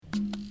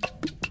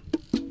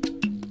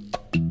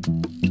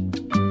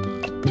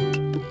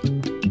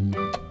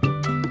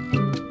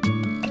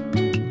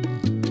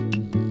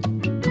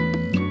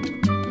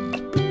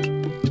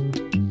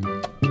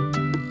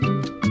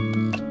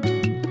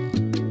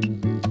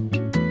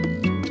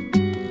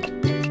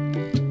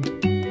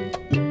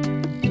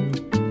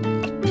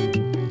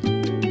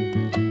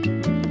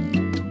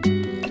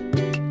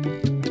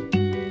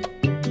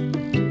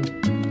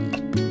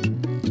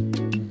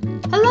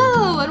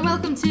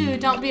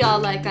don't be all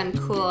like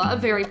uncool. A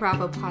Very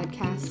Bravo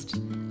podcast.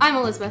 I'm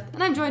Elizabeth,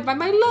 and I'm joined by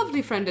my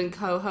lovely friend and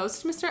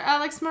co-host, Mr.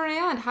 Alex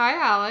Moran. Hi,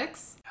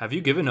 Alex. Have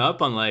you given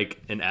up on,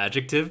 an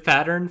adjective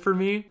pattern for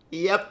me?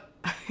 Yep.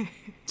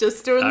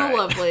 Just doing the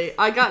lovely.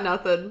 I got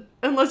nothing.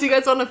 Unless you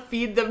guys want to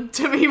feed them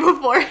to me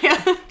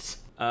beforehand.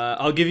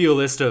 I'll give you a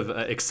list of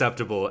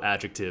acceptable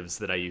adjectives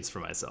that I use for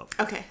myself.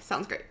 Okay,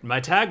 sounds great. My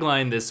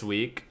tagline this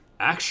week,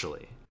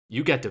 actually,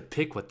 you get to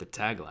pick what the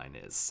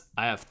tagline is.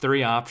 I have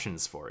 3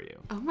 options for you.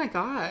 Oh my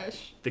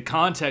gosh. The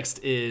context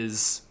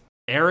is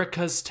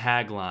Erica's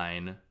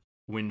tagline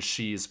when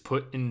she's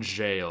put in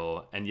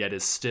jail and yet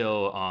is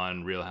still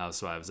on Real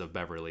Housewives of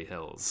Beverly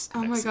Hills.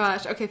 Oh my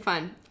gosh. Okay,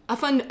 fun. A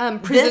fun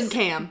prison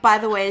cam. By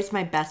the way, is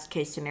my best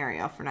case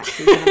scenario for next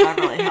season of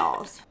Beverly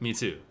Hills. Me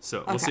too.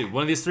 So we'll see.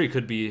 One of these 3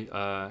 could be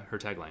her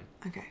tagline.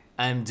 Okay.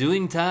 I'm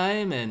doing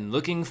time and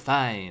looking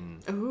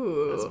fine.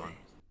 Ooh. That's one.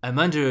 I'm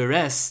under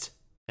arrest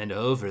and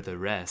over the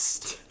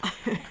rest.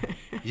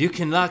 You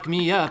can lock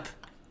me up,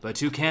 but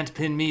you can't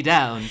pin me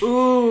down.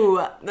 Ooh,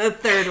 the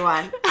third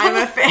one. I'm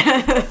a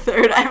fan of the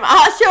third. I'm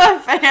also a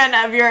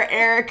fan of your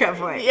Erica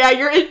voice. Yeah,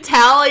 your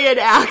Italian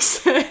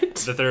accent.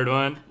 The third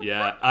one?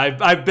 Yeah.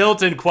 I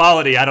built in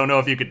quality. I don't know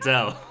if you could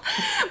tell.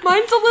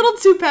 Mine's a little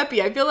too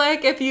peppy. I feel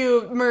like if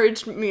you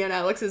merged me and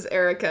Alex's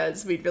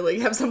Erica's, we'd really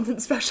have something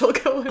special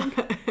going.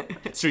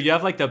 So you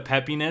have the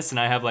peppiness and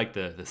I have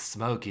the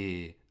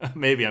smoky.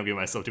 Maybe I'm giving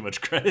myself too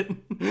much credit.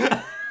 We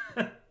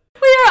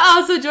are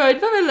also joined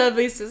by my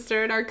lovely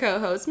sister and our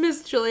co-host,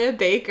 Miss Julia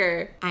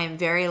Baker. I am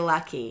very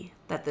lucky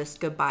that this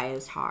goodbye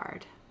is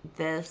hard.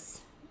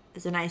 This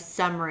is a nice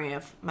summary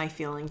of my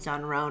feelings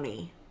on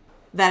Roni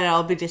that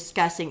I'll be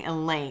discussing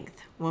in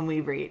length when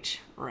we reach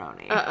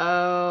Roni.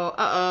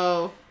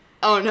 Uh-oh.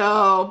 Oh,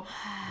 no.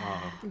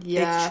 Wow.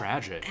 Yeah. It's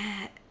tragic.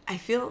 I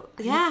feel,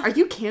 yeah. Are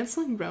you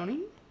canceling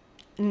Roni?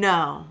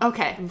 No.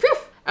 Okay. Phew.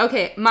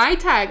 Okay, my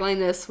tagline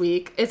this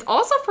week is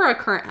also for a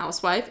current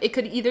housewife. It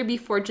could either be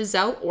for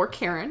Giselle or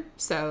Karen,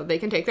 so they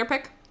can take their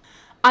pick.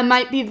 I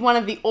might be one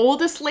of the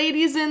oldest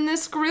ladies in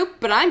this group,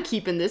 but I'm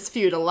keeping this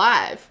feud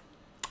alive.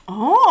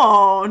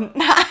 Oh,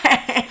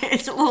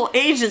 nice. A little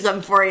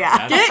ageism for you.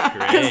 That's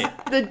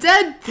great. The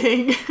dead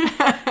thing.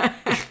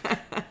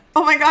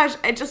 Oh my gosh,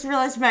 I just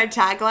realized my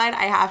tagline,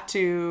 I have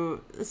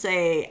to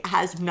say,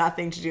 has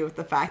nothing to do with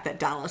the fact that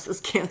Dallas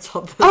was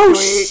canceled this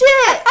week.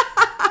 Shit!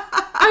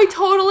 I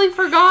totally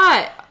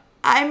forgot.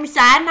 I'm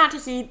sad not to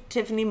see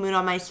Tiffany Moon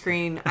on my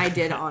screen. I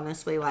did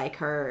honestly like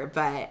her,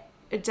 but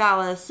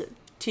Dallas,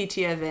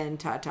 Titia Vin,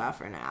 ta-ta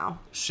for now.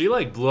 She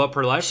blew up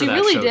her life for that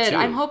show, She really did. too.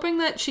 I'm hoping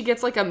that she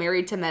gets a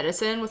Married to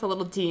Medicine with a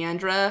little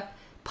Deandra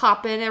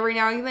pop in every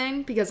now and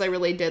then, because I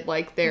really did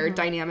like their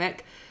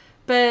dynamic.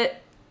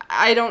 But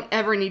I don't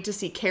ever need to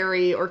see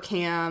Carrie or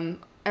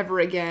Cam ever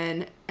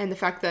again. And the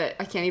fact that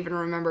I can't even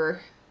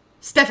remember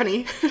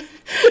Stephanie.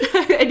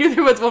 I knew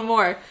there was one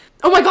more.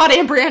 Oh my god,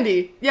 and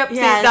Brandy. Yep,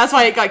 yes. See, that's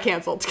why it got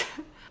canceled.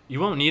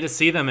 You won't need to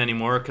see them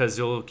anymore because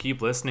you'll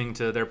keep listening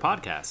to their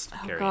podcast.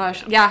 Oh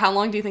gosh. Yeah, how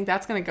long do you think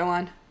that's going to go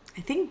on?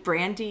 I think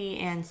Brandy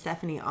and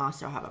Stephanie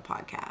also have a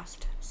podcast.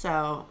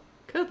 So,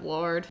 good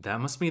lord. That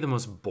must be the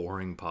most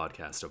boring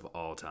podcast of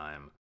all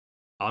time.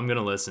 I'm going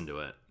to listen to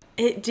it.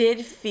 It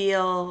did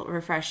feel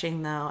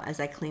refreshing, though, as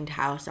I cleaned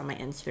house on my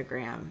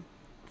Instagram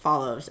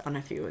follows on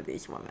a few of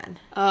these women.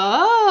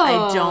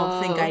 Oh. I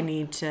don't think I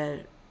need to...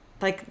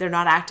 they're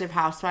not active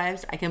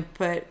housewives. I can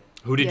put...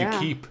 Who did you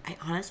keep? I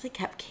honestly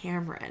kept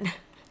Cameron.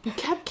 You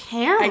kept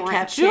Cameron? I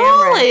kept Julia!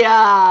 Cameron.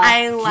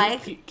 I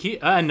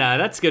like... Nah,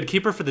 that's good.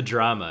 Keep her for the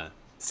drama.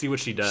 See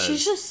what she does.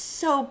 She's just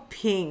so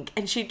pink,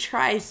 and she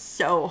tries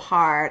so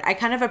hard. I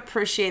kind of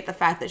appreciate the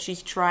fact that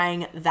she's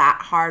trying that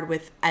hard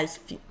with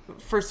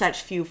for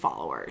such few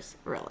followers,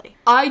 really.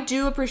 I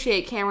do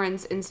appreciate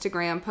Cameron's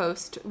Instagram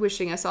post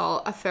wishing us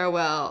all a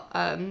farewell.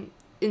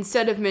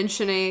 Instead of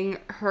mentioning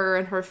her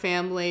and her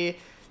family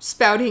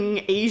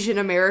spouting Asian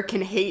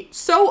American hate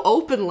so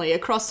openly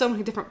across so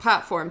many different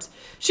platforms,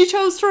 she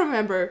chose to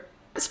remember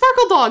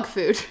Sparkle Dog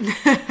Food,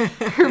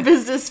 her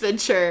business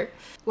venture.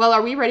 Well,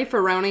 are we ready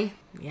for Roni?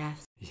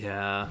 Yes.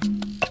 Yeah.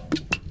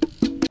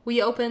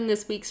 We open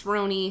this week's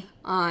Roni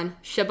on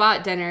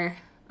Shabbat dinner.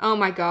 Oh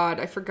my god,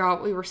 I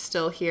forgot we were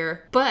still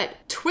here. But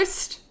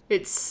twist,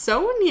 it's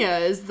Sonia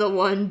is the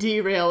one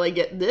derailing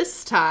it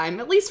this time,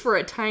 at least for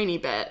a tiny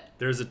bit.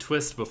 There's a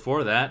twist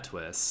before that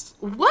twist.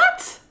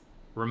 What?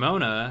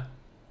 Ramona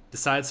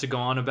decides to go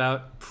on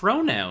about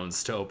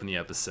pronouns to open the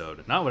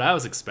episode. Not what I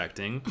was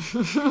expecting.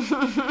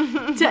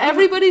 To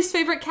everybody's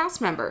favorite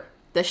cast member,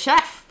 the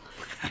chef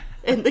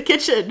in the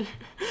kitchen,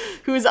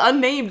 who's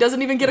unnamed,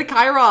 doesn't even get a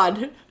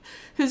Chiron,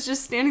 who's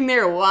just standing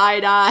there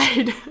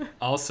wide-eyed.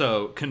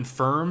 Also,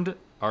 confirmed,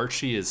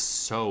 Archie is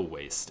so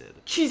wasted.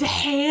 She's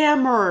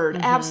hammered.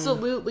 Mm-hmm.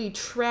 Absolutely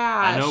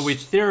trashed. I know we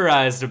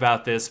theorized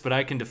about this, but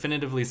I can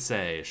definitively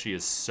say she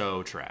is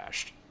so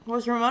trashed. Well,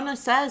 as Ramona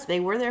says, they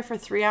were there for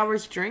 3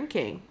 hours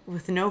drinking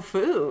with no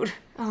food.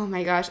 Oh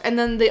my gosh. And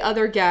then the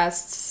other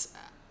guests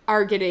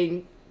are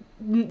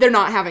they're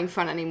not having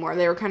fun anymore.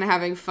 They were kind of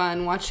having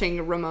fun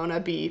watching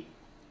Ramona be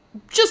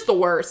just the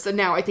worst. And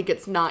now I think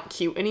it's not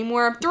cute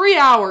anymore. 3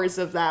 hours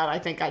of that, I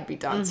think I'd be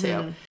done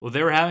too. Well,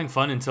 they were having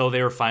fun until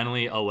they were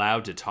finally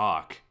allowed to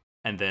talk,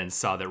 and then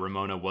saw that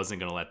Ramona wasn't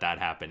going to let that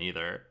happen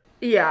either.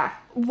 Yeah.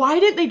 Why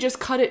didn't they just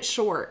cut it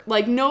short?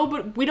 Like, no,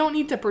 but we don't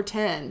need to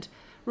pretend.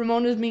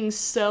 Ramona's being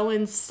so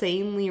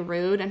insanely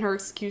rude, and her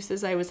excuse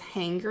is I was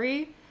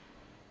hangry.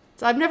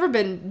 So I've never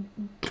been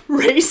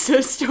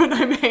racist when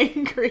I'm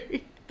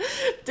angry.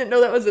 Didn't know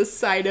that was a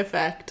side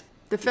effect.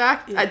 The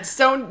fact that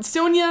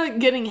Sonia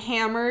getting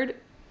hammered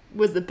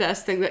was the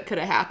best thing that could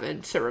have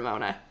happened to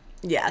Ramona.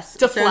 Yes,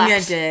 To Sonia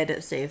flex.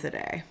 did save the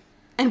day.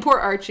 And poor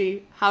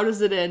Archie, how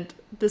does it end,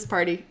 this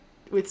party,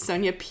 with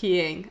Sonia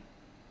peeing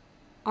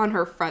on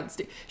her front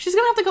stoop? She's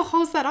gonna have to go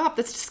hose that off.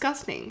 That's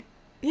disgusting.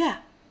 Yeah.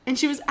 And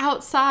she was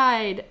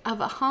outside of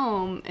a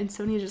home, and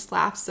Sonia just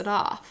laughs it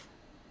off.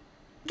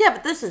 Yeah,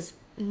 but this is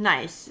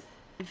nice.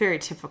 Very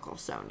typical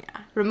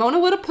Sonia. Ramona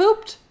would have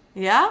pooped.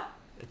 Yeah?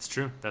 It's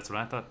true. That's what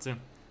I thought too.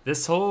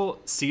 This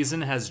whole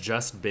season has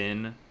just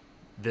been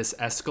this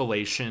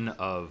escalation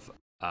of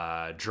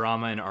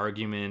drama and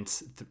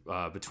argument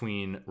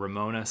between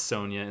Ramona,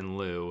 Sonia, and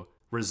Lou,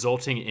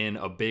 resulting in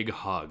a big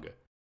hug.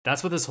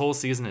 That's what this whole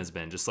season has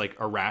been. Just like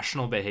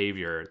irrational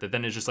behavior that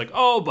then is just like,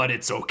 oh, but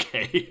it's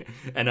okay.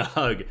 And a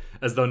hug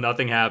as though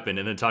nothing happened.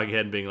 And then talking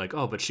ahead and being like,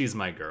 oh, but she's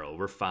my girl.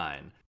 We're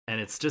fine. And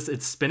it's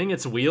spinning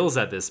its wheels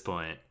at this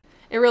point.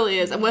 It really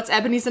is. And what's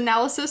Ebony's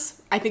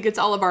analysis? I think it's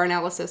all of our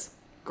analysis.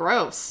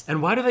 Gross.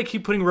 And why do they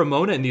keep putting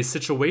Ramona in these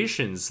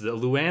situations?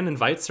 Luann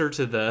invites her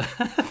to the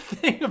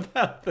thing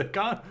about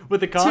with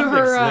the convicts To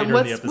her, later in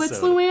the episode. what's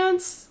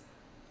Luann's?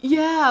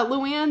 Yeah,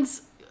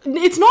 Luann's.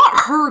 It's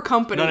not her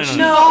company. No. She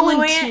No,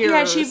 volunteers. Luann,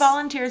 yeah, she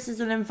volunteers as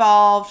an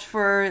involved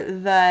for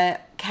the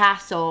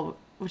castle,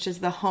 which is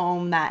the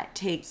home that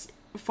takes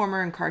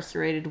former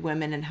incarcerated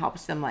women and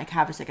helps them like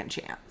have a second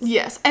chance.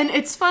 Yes, and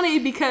it's funny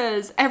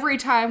because every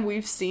time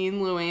we've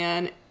seen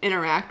Luann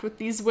interact with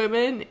these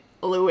women,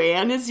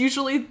 Luann is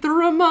usually the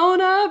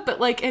Ramona, but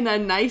like in a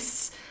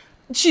nice,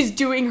 she's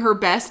doing her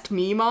best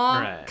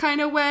Mima kind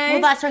of way.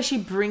 Well, that's why she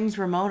brings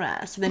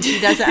Ramona, so then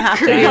she doesn't have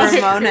to be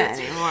Ramona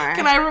anymore.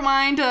 Can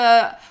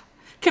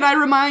I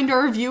remind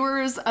our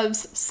viewers of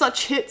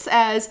such hits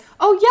as,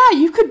 oh yeah,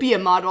 you could be a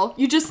model,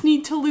 you just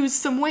need to lose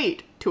some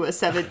weight, to a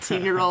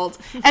 17-year-old.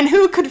 And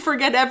who could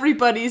forget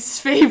everybody's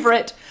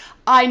favorite,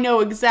 I know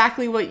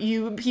exactly what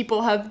you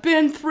people have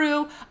been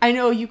through. I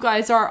know you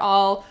guys are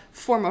all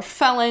former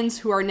felons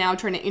who are now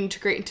trying to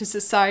integrate into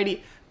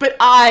society. But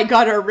I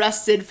got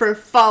arrested for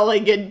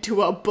falling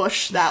into a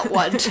bush that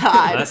one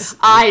time.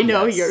 I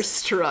know your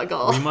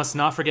struggle. We must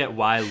not forget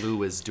why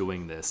Lou is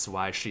doing this,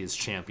 why she is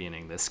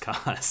championing this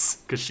cause,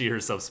 because she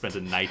herself spent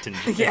a night in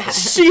jail. Yeah,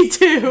 she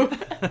too.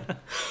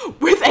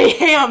 With a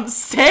ham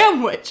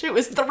sandwich. It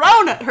was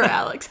thrown at her,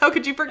 Alex. How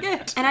could you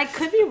forget? And I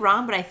could be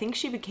wrong, but I think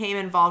she became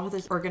involved with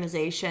this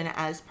organization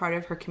as part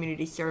of her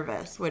community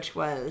service, which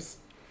was...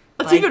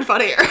 That's even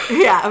funnier.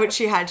 Yeah, which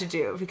she had to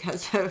do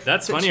because of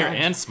That's the funnier charge.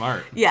 and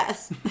smart.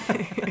 Yes.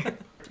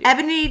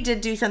 Ebony did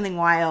do something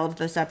wild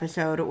this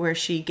episode where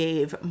she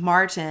gave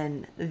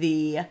Martin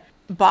the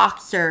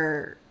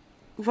boxer,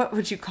 what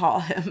would you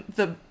call him?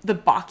 The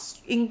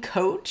boxing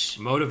coach?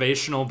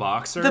 Motivational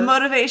boxer? The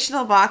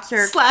motivational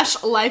boxer.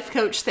 / life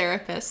coach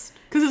therapist.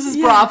 Because this is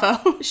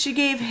Bravo. She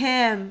gave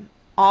him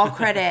all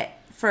credit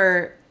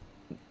for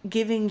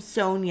giving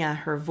Sonia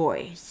her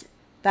voice.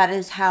 That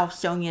is how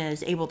Sonia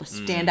is able to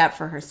stand up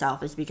for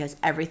herself, is because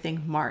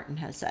everything Martin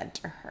has said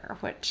to her,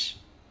 which,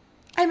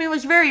 I mean,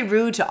 was very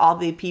rude to all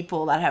the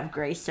people that have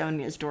graced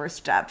Sonia's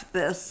doorstep.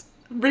 This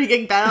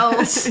Ringing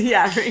bells.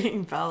 yeah,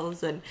 ringing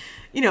bells and,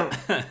 you know,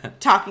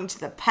 talking to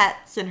the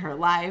pets in her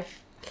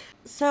life.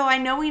 So I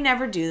know we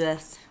never do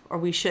this, or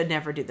we should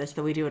never do this,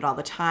 but we do it all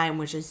the time,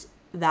 which is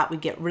that we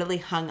get really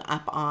hung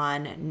up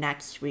on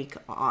next week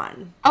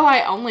on. Oh,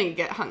 I only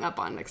get hung up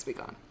on next week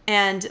on.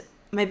 And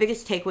my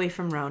biggest takeaway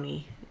from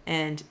Roni,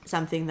 and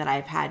something that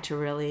I've had to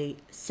really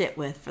sit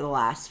with for the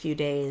last few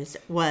days,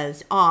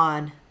 was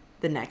on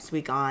the next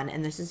week on.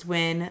 And this is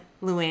when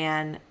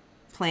Luann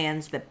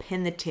plans the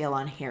pin the tail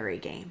on Harry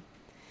game.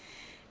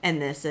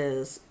 And this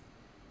is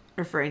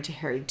referring to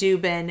Harry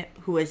Dubin,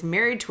 who is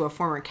married to a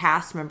former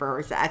cast member, or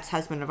is the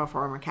ex-husband of a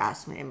former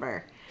cast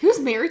member. He was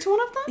married to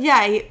one of them?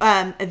 Yeah,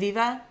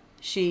 Aviva,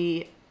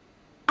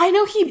 I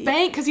know he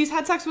banked because he's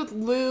had sex with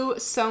Lou,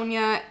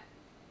 Sonia,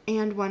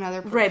 and one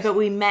other person. Right, but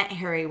we met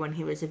Harry when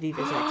he was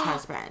Aviva's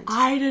ex-husband.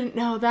 I didn't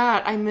know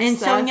that. I missed And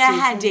that Sonia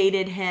had season.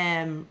 dated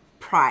him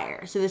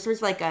prior. So this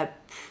was like a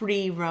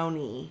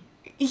pre-Roni.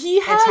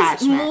 He has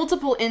attachment.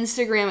 multiple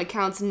Instagram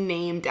accounts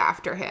named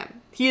after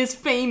him. He is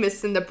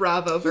famous in the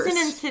Bravo-verse. He's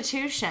an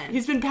institution.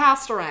 He's been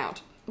passed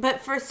around.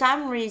 But for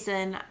some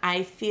reason,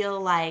 I feel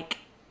like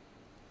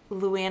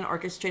Luann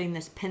orchestrating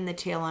this pin the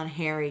tail on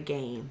Harry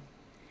game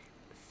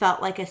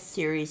felt like a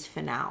series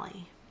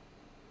finale.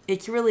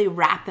 It's really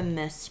wrapping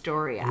this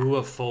story up. Ooh,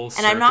 a full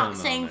circle And I'm not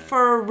moment. saying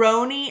for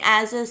Roni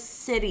as a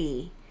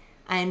city.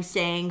 I'm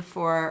saying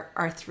for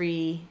our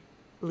three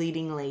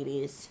leading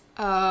ladies.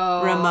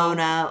 Oh.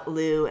 Ramona,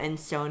 Lou, and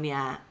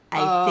Sonia.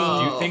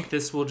 I Do you think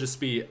this will just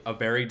be a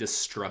very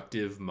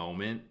destructive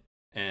moment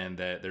and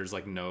that there's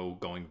like no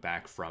going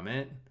back from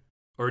it?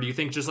 Or do you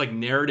think just like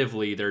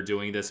narratively they're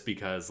doing this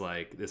because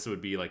like this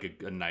would be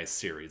like a nice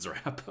series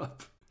wrap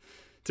up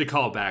to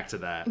call back to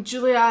that?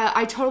 Julia,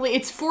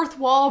 it's fourth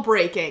wall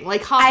breaking.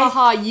 Like, ha ha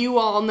ha, you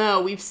all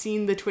know. We've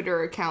seen the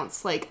Twitter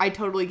accounts. Like, I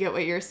totally get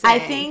what you're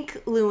saying. I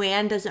think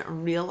Luann doesn't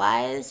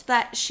realize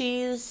that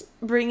she's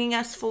bringing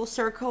us full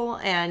circle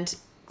and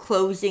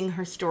closing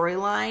her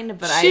storyline.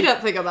 But she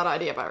didn't think of that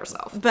idea by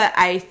herself. But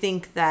I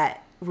think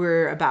that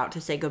we're about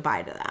to say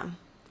goodbye to them.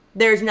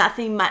 There's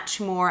nothing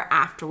much more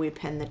after we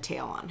pin the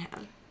tail on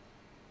him.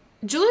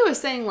 Julia was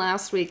saying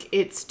last week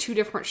it's two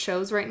different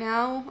shows right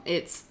now.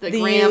 It's the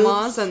youths.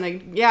 grandmas and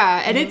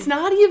and it's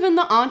not even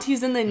the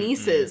aunties and the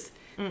nieces.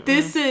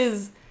 This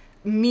is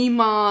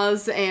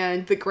Mima's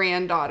and the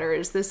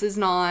granddaughters. This is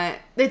not,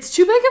 it's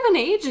too big of an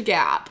age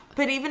gap.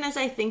 But even as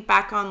I think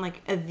back on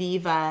like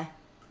Aviva,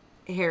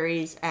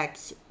 Harry's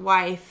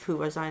ex-wife, who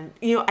was on,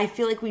 I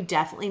feel like we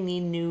definitely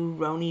need new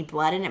Roni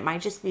blood, and it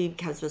might just be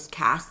because this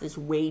cast is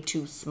way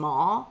too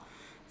small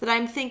that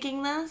I'm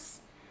thinking this.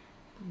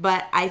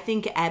 But I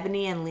think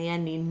Ebony and Leah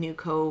need new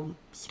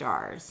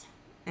co-stars.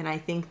 And I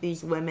think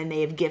these women, they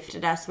have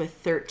gifted us with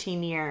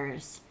 13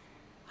 years.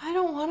 I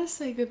don't want to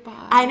say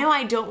goodbye. I know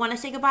I don't want to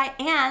say goodbye,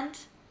 and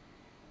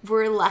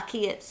we're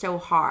lucky it's so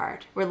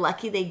hard. We're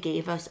lucky they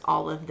gave us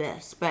all of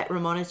this. But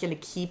Ramona's going to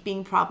keep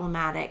being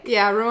problematic.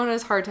 Yeah,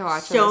 Ramona's hard to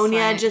watch.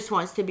 Sonia just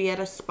wants to be at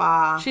a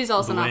spa. She's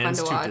also not fun Luann's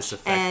to too watch.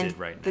 disaffected And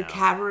right now. the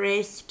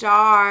cabaret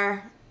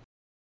star.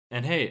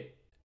 And hey,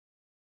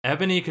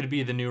 Ebony could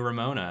be the new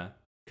Ramona.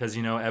 Because,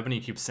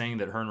 Ebony keeps saying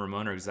that her and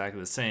Ramona are exactly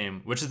the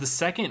same, which is the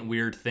second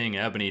weird thing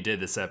Ebony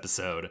did this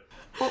episode.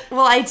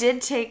 Well, I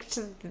did take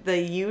to the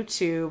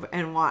YouTube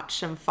and watch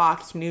some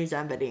Fox News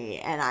Ebony,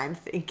 and I'm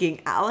thinking,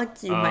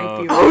 Alex, you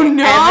might be right. Oh,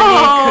 no!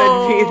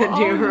 Ebony could be the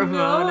new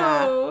Ramona.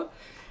 No.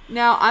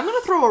 Now, I'm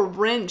going to throw a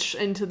wrench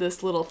into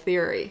this little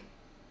theory.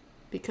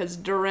 Because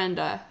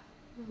Dorinda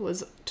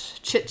was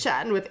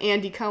chit-chatting with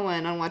Andy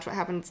Cohen on Watch What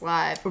Happens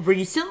Live.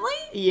 Recently?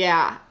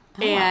 Yeah.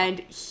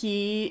 And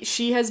she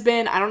has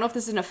been, I don't know if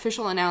this is an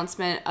official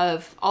announcement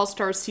of All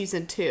Stars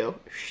Season 2.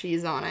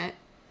 She's on it.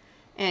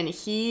 And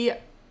he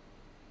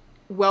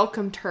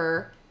welcomed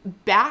her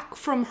back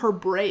from her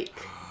break.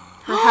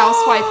 Her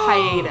housewife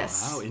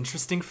hiatus. Wow,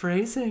 interesting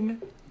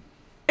phrasing.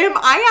 Am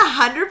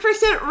I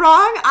 100%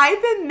 wrong?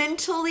 I've been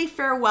mentally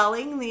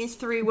farewelling these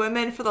three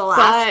women for the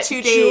last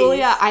 2 days.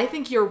 Julia, I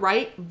think you're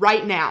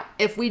right now.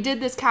 If we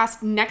did this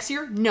cast next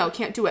year, no,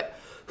 can't do it.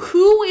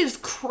 Who is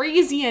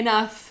crazy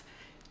enough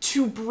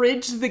to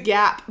bridge the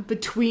gap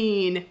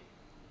between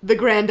the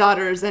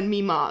granddaughters and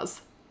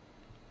Mima's?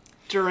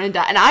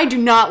 Dorinda. And I do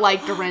not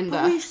like Dorinda.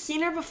 But we've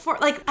seen her before.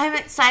 Like, I'm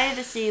excited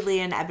to see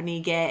Leah and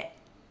Ebony get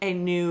a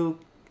new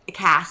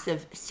cast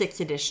of 6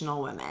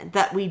 additional women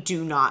that we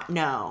do not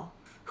know,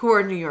 who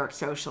are New York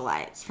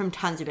socialites from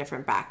tons of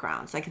different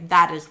backgrounds. Like,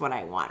 that is what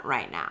I want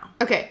right now.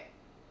 Okay.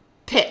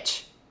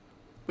 Pitch.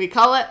 We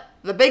call it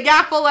the Big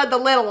Apple and the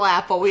Little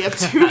Apple. We have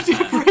 2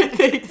 different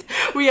things.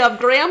 We have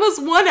Grandma's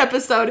one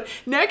episode.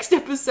 Next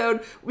episode,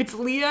 it's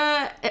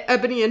Leah,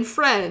 Ebony, and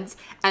friends.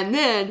 And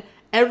then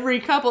every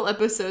couple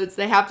episodes,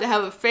 they have to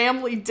have a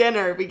family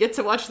dinner. We get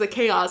to watch the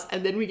chaos,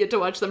 and then we get to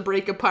watch them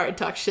break apart and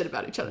talk shit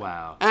about each other.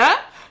 Wow.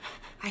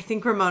 I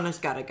think Ramona's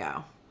got to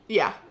go.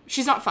 Yeah.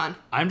 She's not fun.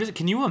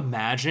 Can you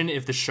imagine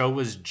if the show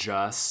was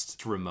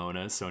just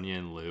Ramona, Sonia,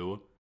 and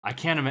Lou? I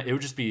can't imagine. It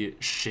would just be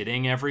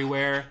shitting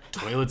everywhere,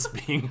 toilets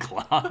being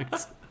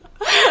clogged.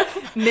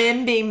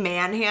 Men being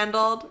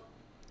manhandled.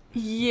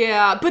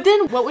 Yeah, but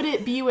then what would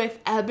it be with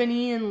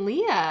Ebony and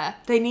Leah?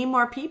 They need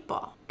more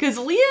people. Because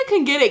Leah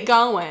can get it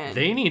going.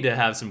 They need to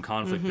have some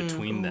conflict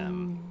between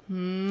them.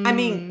 I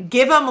mean,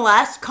 give them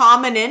less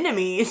common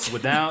enemies.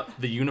 Without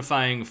the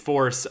unifying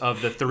force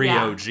of the 3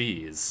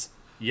 OGs.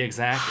 Yeah,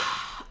 exactly.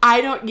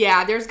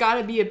 There's got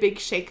to be a big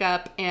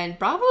shakeup, and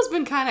Bravo's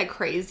been kind of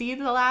crazy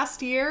the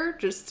last year,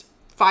 just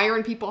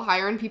firing people,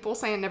 hiring people,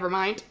 saying never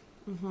mind.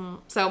 Mm-hmm.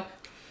 So,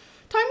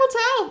 time will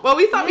tell. Well,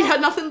 we thought we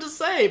had nothing to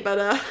say,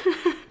 but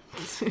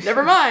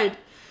never mind.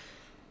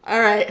 All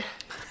right.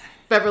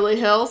 Beverly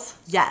Hills?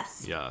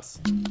 Yes. Yes.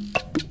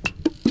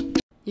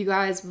 You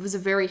guys, it was a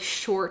very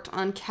short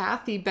on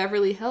Kathy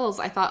Beverly Hills.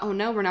 I thought, oh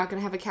no, we're not going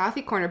to have a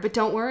Kathy corner, but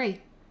don't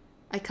worry.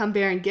 I come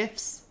bearing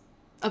gifts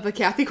of a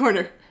Kathy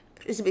corner.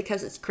 Is it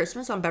because it's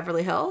Christmas on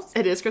Beverly Hills?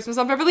 It is Christmas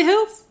on Beverly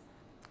Hills.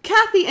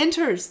 Kathy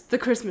enters the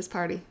Christmas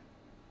party.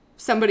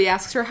 Somebody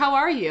asks her, how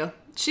are you?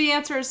 She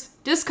answers,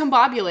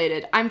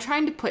 discombobulated. I'm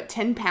trying to put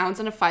 10 pounds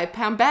in a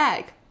 5-pound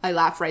bag. I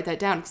laugh, write that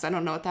down because I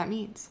don't know what that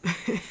means.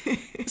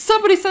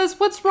 Somebody says,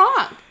 what's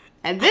wrong?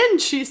 And then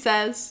she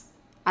says,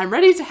 I'm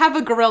ready to have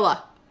a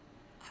gorilla.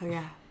 Oh,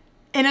 yeah.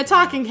 In a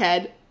talking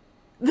head,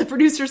 the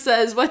producer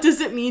says, what does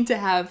it mean to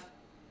have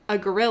a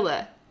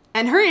gorilla?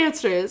 And her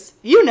answer is,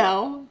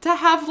 to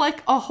have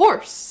like a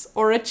horse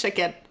or a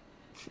chicken.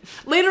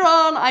 Later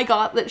on, I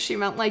got that she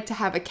meant like to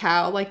have a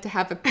cow, like to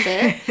have a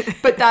pig,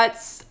 but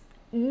that's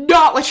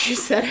not what she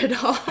said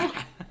at all.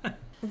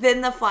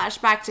 Then the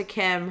flashback to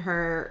Kim,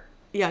 her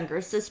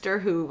younger sister,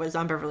 who was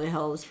on Beverly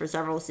Hills for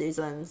several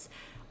seasons,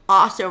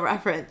 also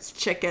referenced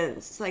chickens.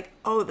 It's like,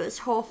 oh, this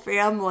whole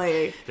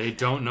family They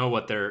don't know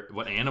what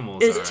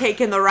animals is are.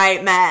 taking the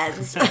right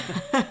meds.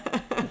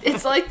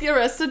 It's like the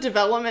Arrested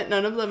Development.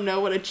 None of them know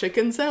what a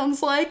chicken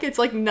sounds like. It's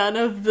like none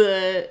of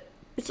the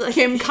It's like,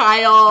 Kim,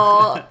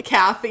 Kyle,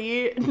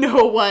 Kathy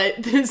know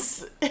what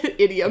this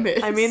idiom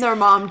is. I mean, their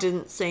mom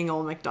didn't sing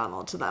Old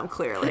MacDonald to them,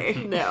 clearly.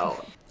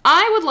 no.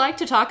 I would like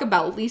to talk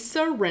about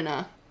Lisa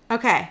Rinna.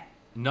 Okay.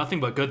 Nothing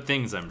but good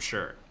things, I'm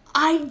sure.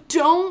 I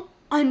don't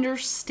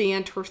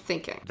understand her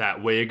thinking.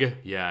 That wig?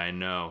 Yeah, I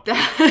know.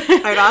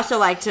 I'd also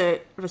like to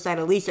recite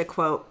a Lisa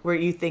quote where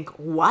you think,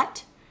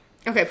 what?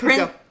 Okay, please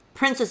go.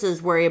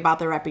 Princesses worry about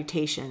their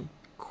reputation.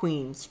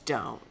 Queens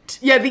don't.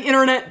 Yeah, the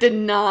internet did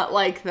not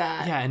like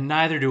that. Yeah, and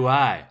neither do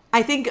I.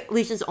 I think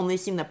Lisa's only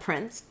seen The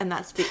Prince, and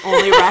that's the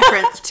only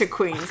reference to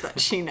queens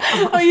that she knows.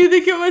 Oh, you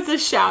think it was a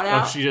shout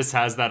out? Oh, she just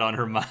has that on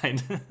her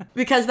mind.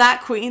 Because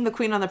that queen, the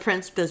queen on The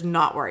Prince, does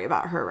not worry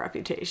about her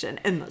reputation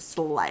in the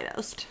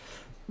slightest.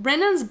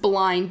 Rinna's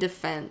blind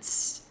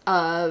defense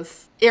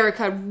of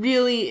Erica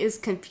really is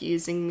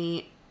confusing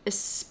me,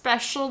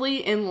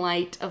 especially in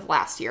light of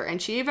last year, and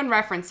she even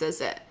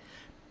references it.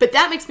 But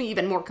that makes me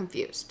even more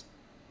confused.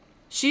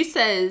 She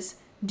says,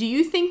 do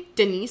you think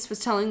Denise was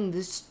telling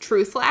this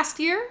truth last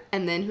year?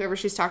 And then whoever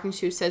she's talking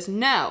to says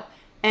no.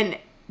 And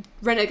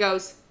Rinna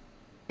goes,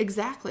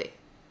 exactly.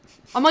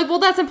 I'm like, well,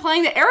 that's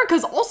implying that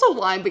Erica's also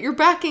lying, but you're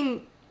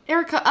backing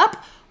Erica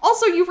up.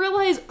 Also, you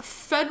realize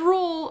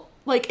federal,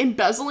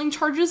 embezzling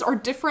charges are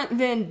different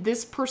than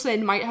this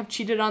person might have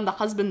cheated on the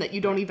husband that you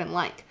don't even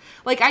like.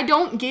 I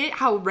don't get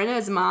how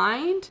Rinna's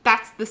mind,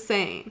 that's the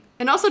same.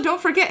 And also,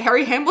 don't forget,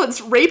 Harry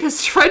Hamlin's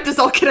rapist friend is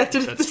all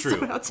connected to That's this true.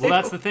 somehow, too. Well,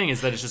 that's the thing,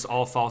 is that it's just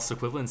all false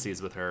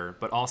equivalencies with her,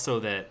 but also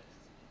that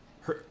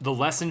the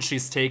lesson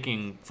she's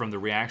taking from the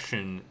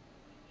reaction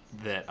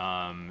that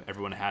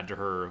everyone had to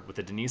her with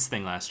the Denise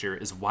thing last year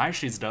is why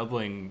she's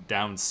doubling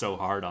down so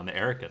hard on the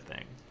Erica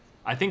thing.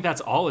 I think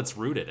that's all it's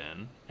rooted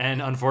in.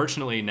 And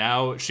unfortunately,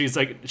 now she's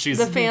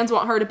The fans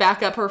want her to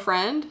back up her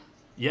friend?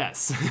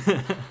 Yes.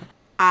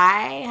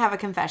 I have a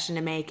confession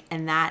to make,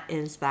 and that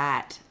is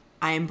that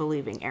I am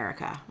believing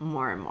Erica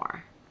more and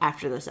more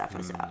after this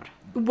episode.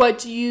 What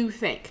do you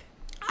think?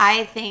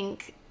 I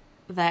think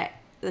that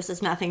this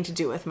has nothing to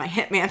do with my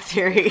Hitman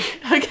theory.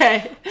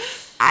 Okay.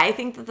 I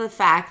think that the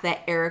fact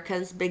that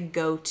Erica's big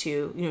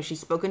go-to, she's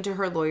spoken to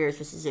her lawyers.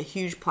 This is a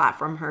huge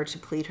platform for her to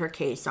plead her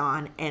case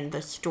on. And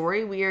the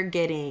story we are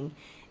getting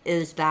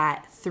is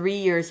that 3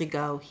 years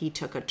ago, he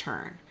took a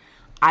turn.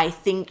 I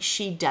think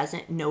she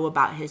doesn't know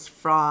about his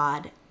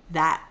fraud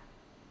that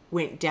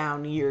went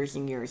down years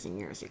and years and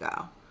years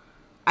ago.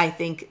 I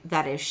think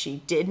that if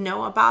she did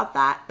know about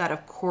that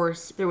of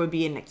course there would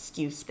be an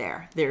excuse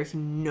there. There's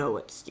no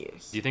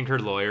excuse. Do you think her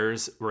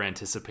lawyers were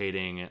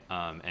anticipating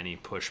any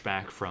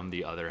pushback from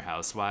the other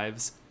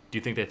housewives? Do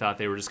you think they thought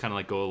they were just kind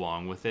of go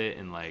along with it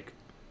and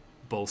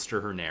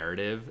bolster her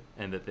narrative,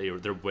 and that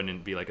there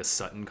wouldn't be a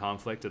Sutton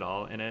conflict at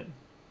all in it?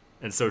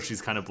 And so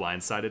she's kind of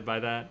blindsided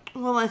by that?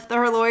 Well, if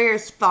her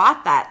lawyers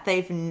thought that,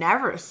 they've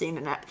never seen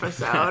an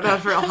episode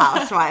of Real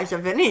Housewives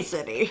of any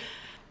city.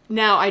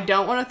 Now, I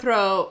don't want to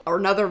throw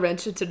another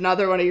wrench into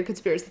another one of your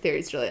conspiracy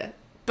theories, Julia,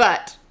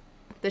 but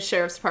the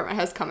sheriff's department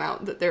has come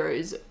out that there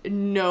is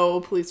no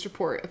police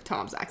report of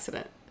Tom's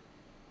accident.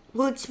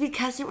 Well, it's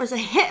because it was a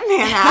hitman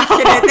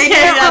accident. They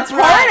didn't that's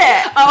report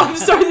right. it. Oh, I'm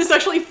sorry. This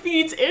actually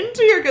feeds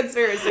into your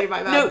conspiracy,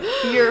 my bad.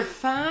 No, your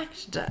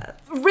fact does.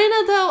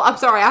 Rinna, though, I'm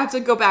sorry. I have to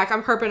go back.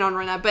 I'm harping on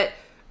Rinna. But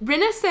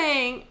Rinna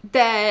saying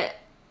that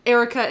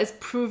Erica is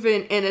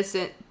proven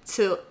innocent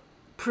to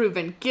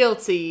proven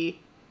guilty,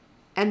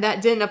 and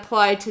that didn't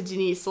apply to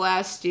Denise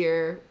last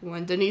year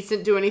when Denise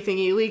didn't do anything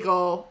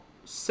illegal.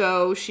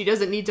 So she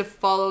doesn't need to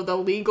follow the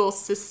legal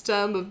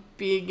system of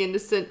being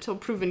innocent till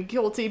proven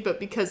guilty, but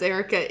because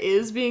Erica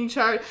is being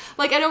charged.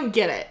 I don't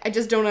get it. I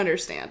just don't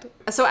understand.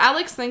 So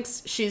Alex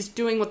thinks she's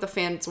doing what the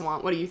fans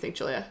want. What do you think,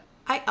 Julia?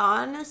 I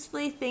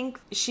honestly think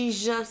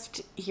she's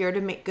just here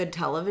to make good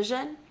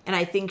television. And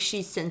I think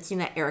she's sensing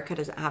that Erica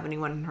doesn't have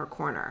anyone in her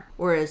corner.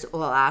 Whereas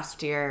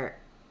last year,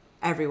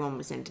 everyone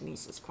was in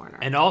Denise's corner.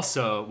 And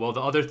also, the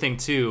other thing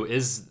too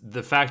is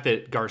the fact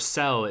that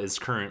Garcelle is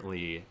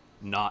currently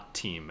not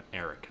Team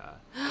Erica.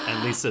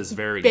 And Lisa's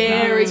very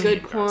good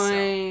Team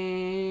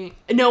point.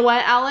 You know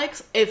what,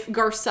 Alex? If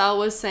Garcelle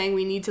was saying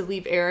we need to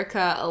leave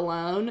Erica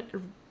alone,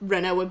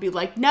 Rinna would be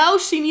like, no,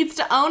 she needs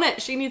to own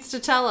it. She needs to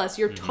tell us.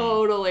 You're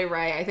totally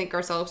right. I think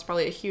Garcelle was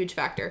probably a huge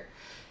factor.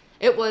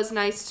 It was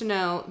nice to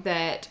know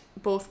that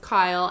both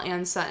Kyle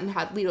and Sutton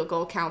had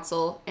legal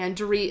counsel, and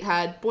Dorit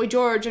had Boy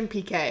George and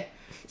PK.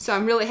 So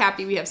I'm really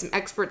happy we have some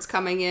experts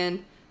coming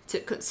in to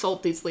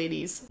consult these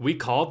ladies. We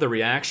called the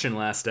reaction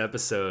last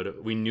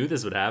episode. We knew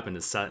this would happen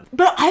to Sutton.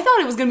 But I thought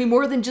it was going to be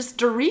more than just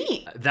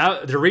Dorit.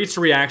 Dorit's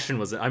reaction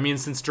was,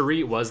 since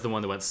Dorit was the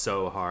one that went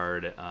so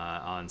hard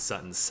on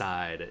Sutton's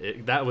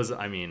side,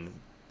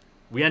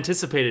 we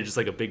anticipated just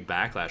a big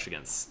backlash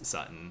against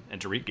Sutton,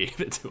 and Dorit gave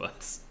it to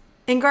us.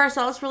 And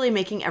Garcelle's really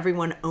making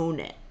everyone own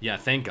it Yeah,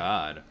 thank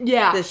God.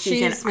 Yeah, this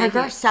season. she's Are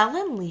making Garcelle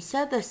and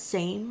Lisa the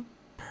same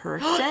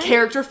person?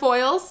 character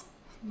foils,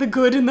 the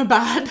good and the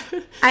bad.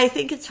 I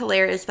think it's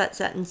hilarious that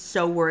Sutton's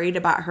so worried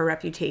about her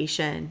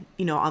reputation,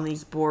 you know, on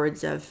these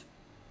boards of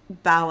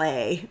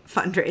ballet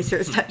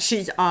fundraisers that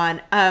she's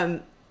on.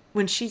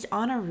 When she's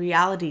on a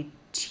reality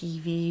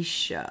TV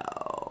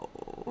show.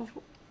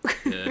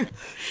 Yeah.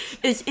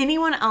 Is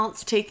anyone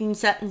else taking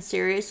Sutton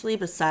seriously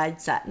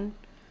besides Sutton?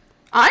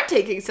 I'm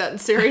taking Sutton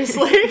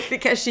seriously.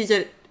 Because she's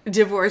a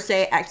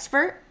divorcee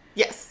expert?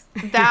 Yes.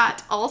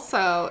 That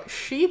also,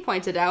 she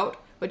pointed out,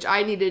 which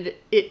I needed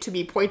it to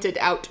be pointed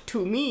out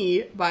to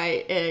me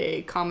by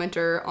a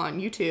commenter on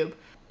YouTube,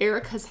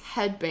 Erica's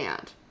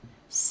headband.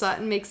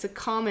 Sutton makes a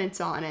comment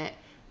on it,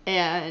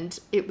 and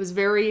it was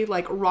very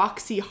like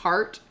Roxy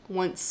Hart.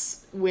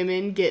 Once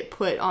women get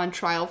put on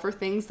trial for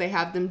things, they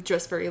have them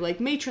just very like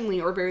matronly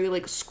or very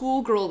like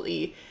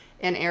schoolgirly.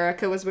 And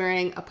Erica was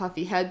wearing a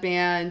puffy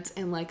headband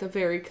and like a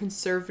very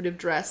conservative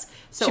dress.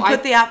 So She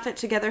put the outfit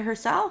together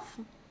herself.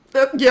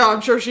 yeah, I'm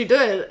sure she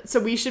did.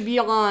 So we should be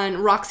on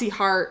Roxy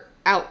Hart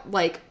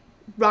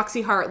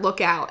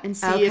lookout and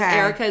see if Okay.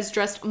 Erica is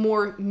dressed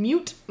more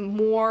mute,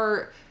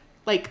 more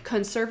like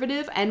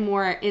conservative, and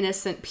more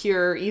innocent,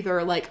 pure,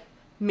 either like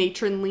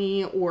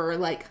matronly or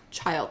like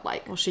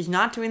childlike. Well, she's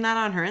not doing that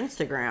on her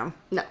Instagram.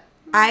 No.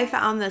 I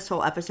found this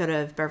whole episode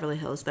of Beverly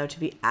Hills, though, to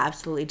be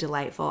absolutely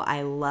delightful.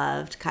 I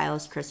loved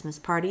Kyle's Christmas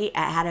party. It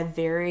had a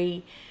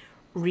very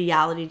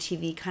reality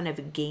TV kind of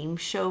a game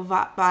show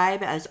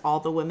vibe as all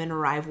the women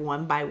arrive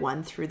one by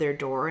one through their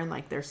door in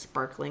like their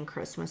sparkling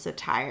Christmas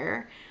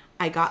attire.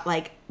 I got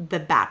like the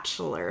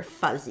Bachelor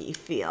fuzzy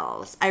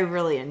feels. I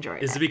really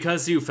enjoyed Is it it.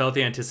 because you felt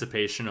the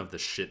anticipation of the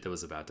shit that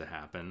was about to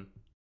happen?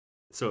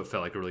 So it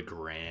felt like a really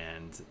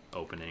grand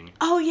opening.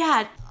 Oh,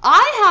 yeah.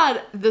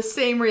 I had the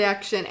same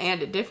reaction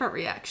and a different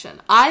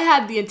reaction. I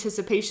had the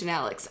anticipation,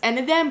 Alex,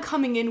 and them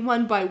coming in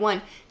one by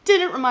one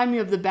didn't remind me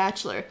of The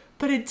Bachelor,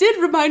 but it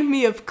did remind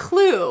me of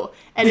Clue.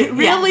 And it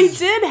really Yes.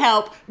 did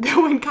help that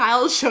when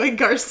Kyle's showing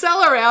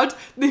Garcelle around,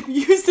 the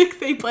music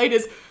they played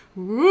is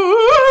woo.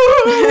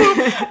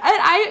 And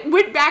I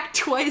went back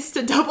twice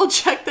to double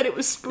check that it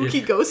was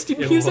spooky, ghosty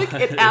it music.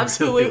 was. It It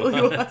absolutely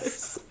really was.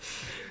 was.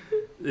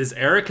 Is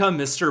Erica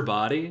Mr.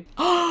 Body?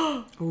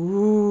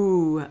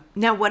 Ooh.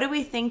 Now, what do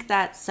we think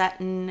that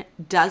Sutton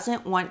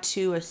doesn't want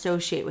to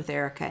associate with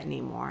Erica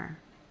anymore,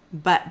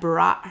 but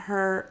brought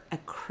her a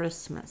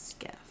Christmas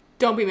gift?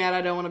 Don't be mad,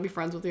 I don't want to be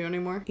friends with you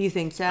anymore. You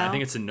think so? I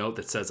think it's a note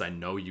that says, I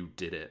know you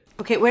did it.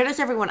 Okay, where does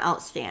everyone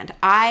else stand?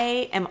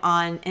 I am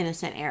on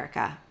innocent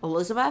Erica.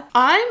 Elizabeth?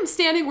 I'm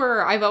standing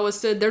where I've always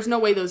stood. There's no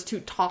way those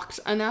two talked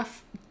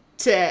enough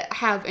to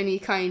have any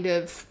kind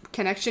of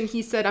connection.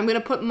 He said, I'm going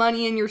to put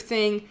money in your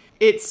thing.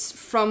 It's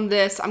from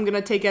this. I'm going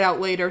to take it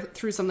out later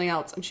through something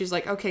else. And she's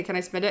like, okay, can I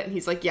spend it? And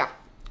he's like, yeah.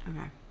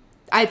 Okay.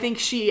 I think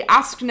she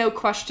asked no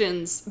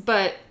questions,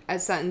 but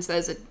as Sutton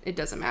says, it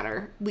doesn't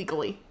matter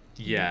legally.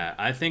 Yeah,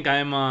 I think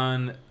I'm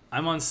on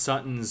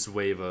Sutton's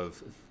wave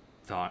of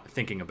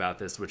thinking about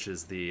this, which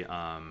is the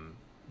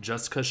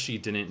just because she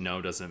didn't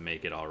know doesn't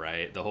make it all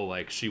right. The whole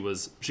like she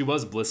was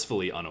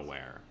blissfully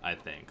unaware, I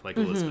think, like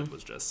Elizabeth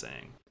was just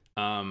saying.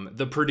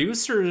 The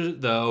producer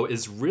though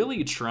is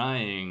really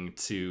trying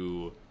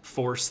to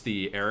force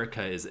the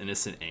Erica is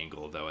innocent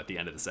angle though at the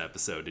end of this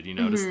episode. Did you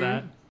notice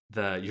that?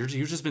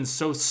 You've just been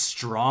so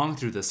strong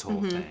through this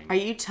whole thing. Are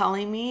you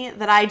telling me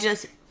that I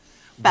just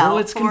fell Well,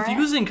 it's for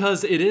confusing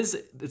because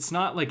it's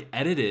not like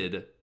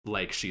edited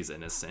like she's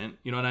innocent.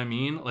 You know what I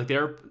mean? Like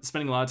they're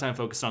spending a lot of time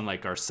focused on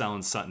like Garcelle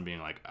and Sutton being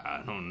like,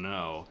 I don't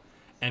know.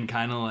 And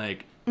kind of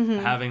like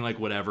having like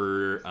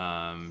whatever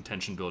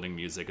tension building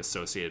music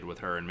associated with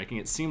her and making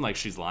it seem like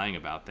she's lying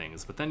about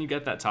things. But then you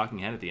get that talking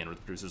head at the end where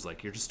the producer's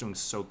like, you're just doing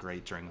so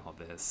great during all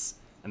this.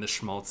 And the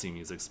schmaltzy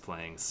music's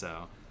playing.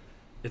 So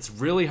it's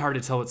really hard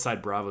to tell what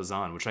side Bravo's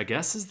on, which I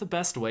guess is the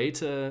best way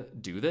to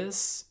do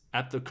this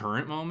at the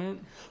current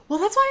moment. Well,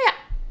 that's why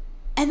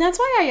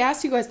I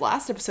asked you guys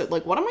last episode,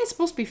 like, what am I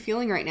supposed to be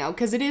feeling right now?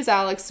 Because it is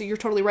Alex, so you're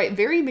totally right.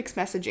 Very mixed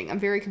messaging. I'm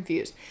very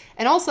confused.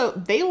 And also,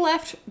 they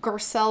left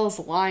Garcelle's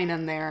line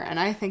in there, and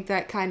I think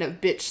that kind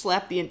of bitch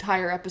slapped the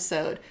entire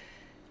episode.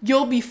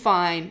 You'll be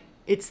fine.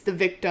 It's the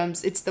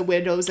victims. It's the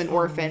widows and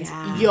orphans.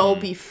 yeah. You'll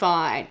be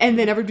fine. And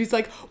then everybody's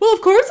like, well, of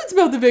course it's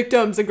about the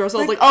victims. And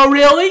Garcelle's like, oh,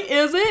 really?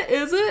 Is it?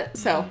 Is it?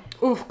 So,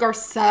 oof,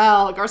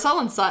 Garcelle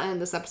and Sutton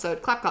this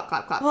episode. Clap, clap,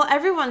 clap, clap. Well,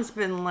 everyone's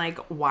been like,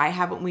 why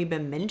haven't we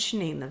been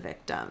mentioning the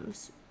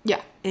victims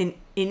Yeah. in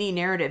any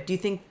narrative? Do you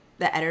think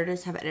the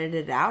editors have edited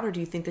it out, or do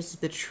you think this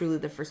is truly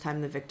the first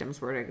time the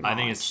victims were acknowledged? I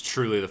think it's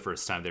truly the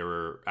first time they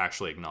were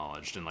actually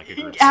acknowledged in like a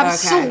group.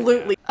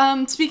 Absolutely.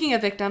 Speaking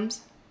of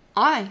victims,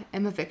 I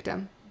am a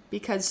victim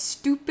because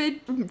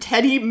stupid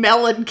Teddy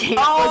Mellencamp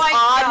Oh was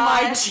my on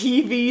my gosh.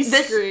 TV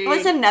This screen.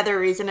 was another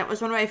reason. It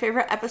was one of my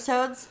favorite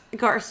episodes.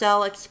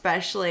 Garcelle,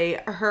 especially,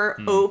 her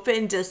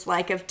open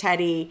dislike of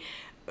Teddy.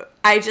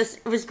 I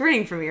just was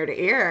grinning from ear to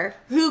ear.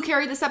 Who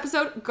carried this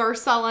episode?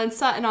 Garcelle and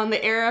Sutton on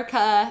the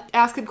Erica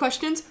asking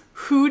questions.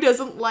 Who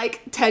doesn't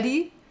like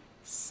Teddy?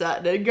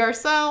 Sutton and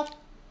Garcelle.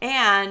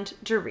 And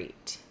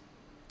Dorit.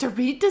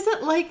 Dorit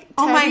doesn't like Teddy.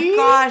 Oh my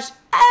gosh.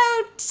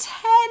 Oh,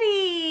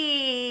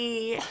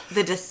 Teddy.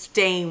 The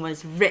disdain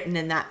was written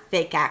in that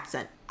fake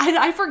accent.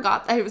 I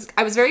forgot. I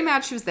was very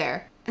mad she was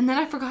there. And then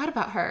I forgot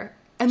about her.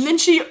 And then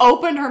she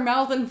opened her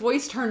mouth and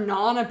voiced her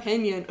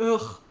non-opinion.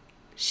 Ugh.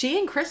 She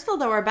and Crystal,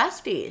 though, are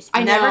besties.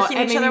 I Never know, seen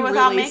it each made other me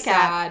without really makeup.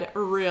 Sad,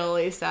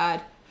 really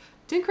sad.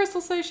 Didn't Crystal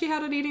say she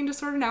had an eating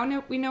disorder?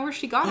 Now we know where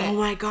she got Oh it.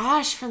 my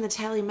gosh, from the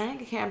Tally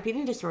Camp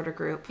eating disorder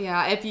group.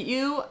 Yeah, if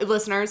you,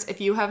 listeners, if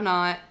you have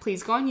not,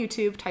 please go on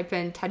YouTube, type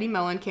in Teddy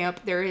Mellencamp.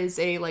 There is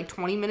a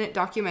 20-minute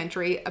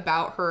documentary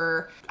about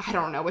her, I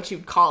don't know what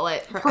you'd call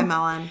it. Her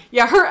MLM.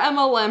 Yeah, her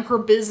MLM, her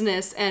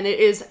business, and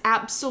it is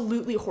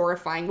absolutely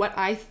horrifying. What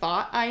I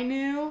thought I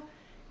knew,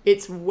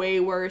 it's way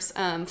worse.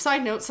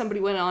 Side note,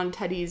 somebody went on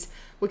Teddy's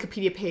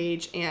Wikipedia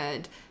page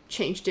and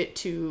changed it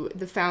to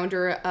the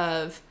founder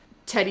of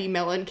Teddy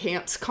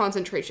Mellencamp's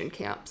concentration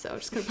camp. So I'm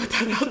just going to put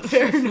that out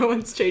there. No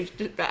one's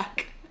changed it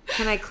back.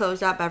 Can I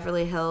close out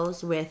Beverly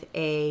Hills with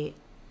a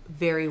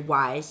very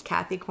wise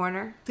Kathy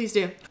corner? Please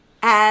do.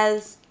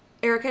 As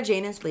Erica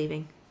Jane is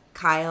leaving,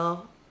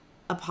 Kyle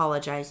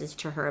apologizes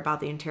to her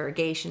about the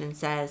interrogation and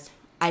says,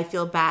 I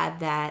feel bad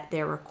that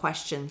there were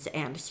questions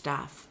and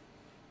stuff.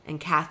 And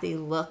Kathy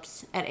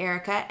looks at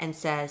Erica and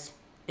says,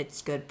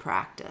 it's good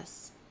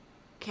practice.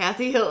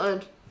 Kathy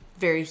Hilton.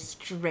 Very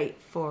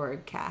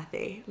straightforward,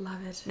 Kathy.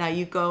 Love it. Now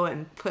you go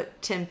and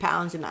put 10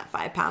 pounds in that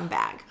 5-pound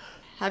bag.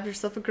 Have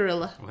yourself a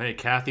gorilla. Well, hey,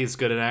 Kathy's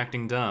good at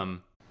acting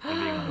dumb.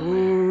 And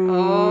being unaware.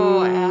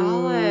 Oh,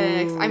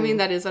 Alex. I mean,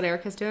 that is what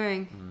Erica's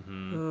doing.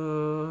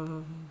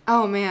 Mm-hmm.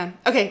 Oh, man.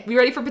 Okay, we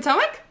ready for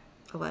Potomac?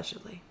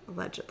 Allegedly.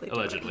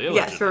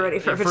 Yes, we're ready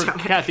for Potomac.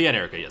 Kathy and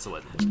Erica, yes,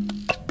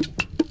 allegedly.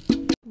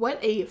 What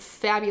a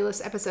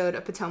fabulous episode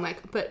of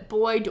Potomac, but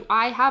boy, do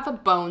I have a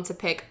bone to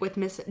pick with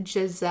Miss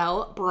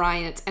Giselle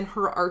Bryant and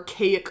her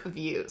archaic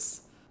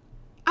views.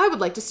 I would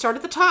like to start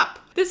at the top.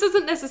 This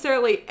isn't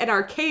necessarily an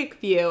archaic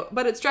view,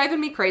 but it's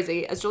driving me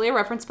crazy, as Julia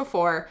referenced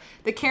before,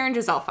 the Karen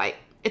Giselle fight.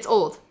 It's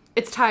old,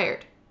 it's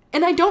tired,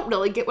 and I don't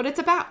really get what it's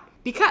about,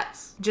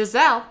 because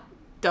Giselle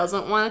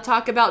doesn't want to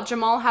talk about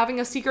Jamal having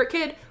a secret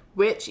kid,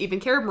 which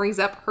even Karen brings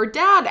up her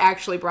dad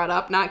actually brought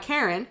up, not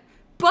Karen,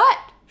 but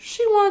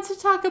she wants to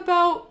talk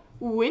about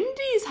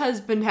Wendy's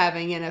husband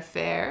having an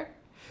affair.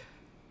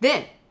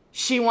 Then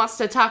she wants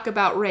to talk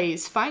about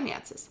Ray's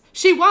finances.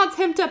 She wants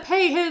him to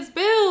pay his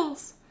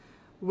bills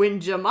when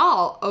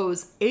Jamal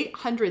owes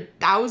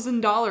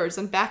 $800,000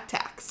 in back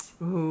tax.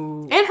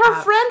 Ooh, and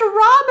her friend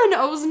Robin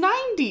owes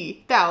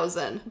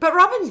 $90,000. But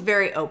Robin's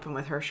very open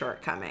with her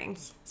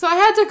shortcomings. So I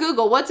had to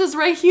Google, what does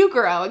Ray Hugo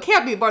owe? It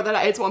can't be more than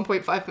it's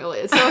 $1.5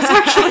 million. So it's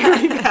actually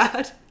really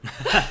bad.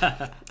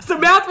 So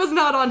math was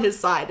not on his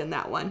side in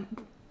that one.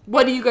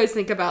 What do you guys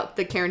think about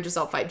the Karen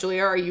Giselle fight?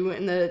 Julia, are you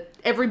in the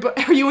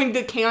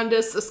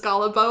Candace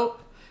Escala boat?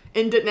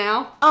 End it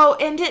now? Oh,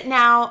 end it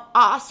now.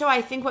 Also, I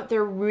think what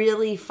they're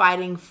really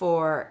fighting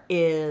for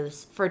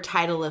is for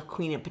title of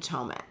Queen of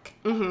Potomac.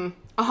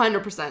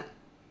 100%.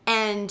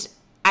 And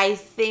I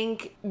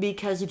think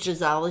because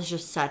Giselle is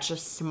just such a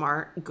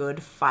smart,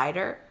 good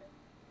fighter,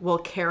 while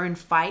Karen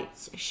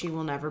fights, she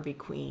will never be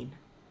queen.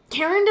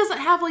 Karen doesn't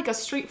have a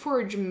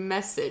straightforward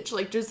message.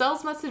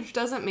 Giselle's message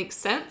doesn't make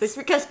sense. It's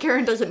because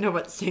Karen doesn't know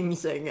what Sing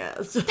Sing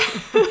is.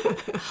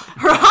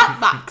 Her hot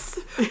box.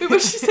 Wait,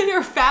 what she say?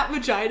 Her fat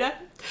vagina?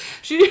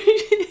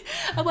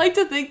 I like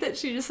to think that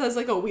she just has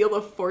a wheel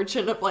of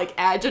fortune of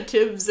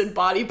adjectives and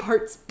body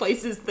parts,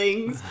 places,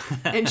 things,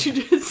 and she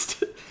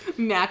just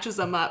matches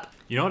them up.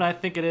 You know what I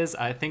think it is?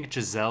 I think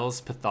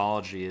Giselle's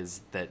pathology is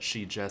that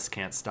she just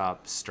can't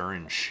stop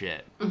stirring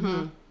shit.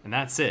 Mm-hmm. And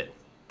that's it.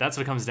 That's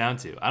what it comes down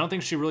to. I don't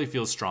think she really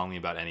feels strongly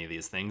about any of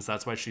these things.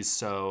 That's why she's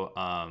so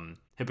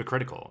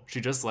hypocritical. She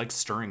just likes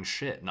stirring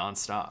shit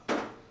nonstop.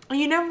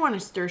 You never want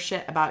to stir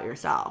shit about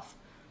yourself.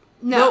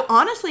 No. Though,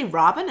 honestly,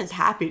 Robin is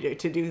happy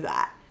to do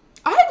that.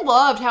 I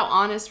loved how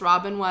honest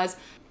Robin was.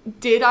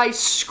 Did I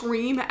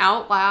scream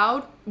out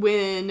loud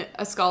when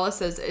Escala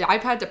says,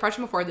 I've had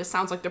depression before, this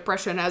sounds like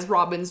depression, as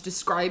Robin's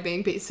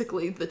describing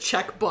basically the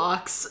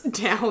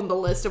checkbox down the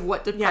list of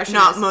what depression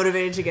not is.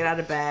 Motivated to get out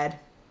of bed.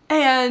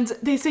 And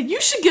they said,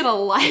 you should get a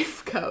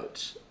life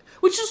coach.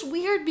 Which is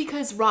weird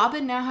because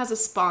Robin now has a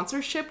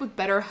sponsorship with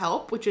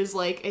BetterHelp, which is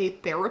a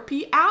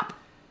therapy app.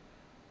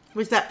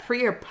 Was that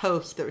pre or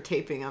post the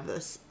taping of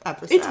this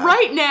episode? It's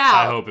right now.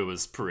 I hope it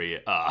was pre.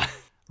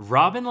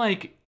 Robin,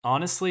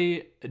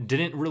 honestly,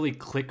 didn't really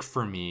click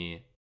for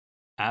me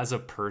as a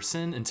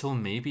person until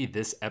maybe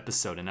this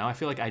episode. And now I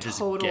feel like I just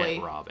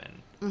get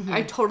Robin. Mm-hmm.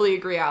 I totally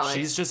agree, Alex.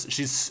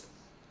 She's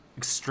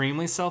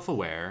extremely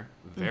self-aware,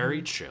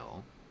 very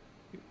chill.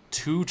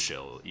 Too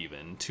chill,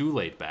 even too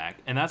laid back,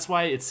 and that's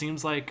why it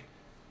seems like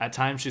at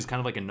times she's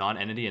kind of a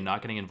non-entity and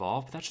not getting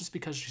involved. But that's just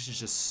because she's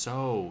just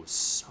so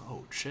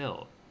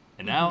chill.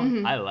 And now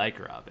I like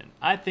Robin.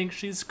 I think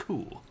she's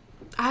cool.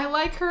 I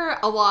like her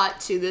a lot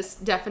too. This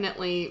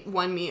definitely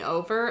won me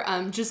over.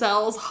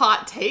 Giselle's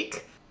hot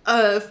take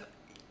of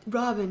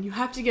Robin, you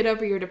have to get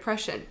over your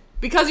depression.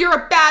 because you're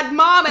a bad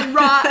mom and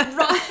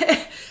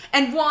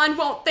and Juan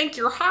won't think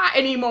you're hot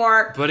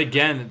anymore. But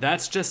again,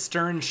 that's just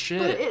stirring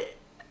shit.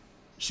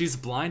 She's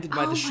blinded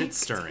by the shit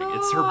stirring.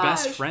 It's her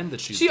best friend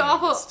that she's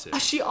doing this to.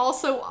 She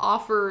also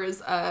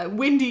offers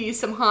Wendy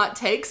some hot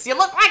takes. You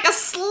look like a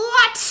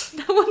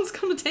slut. No one's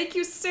going to take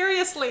you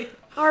seriously.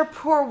 Our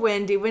poor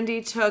Wendy.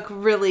 Wendy took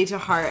really to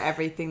heart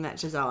everything that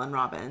Giselle and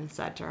Robin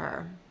said to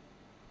her.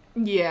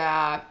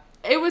 Yeah.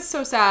 It was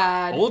so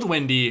sad. Old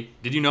Wendy.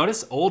 Did you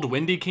notice old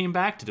Wendy came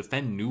back to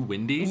defend new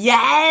Wendy?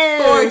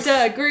 Yes!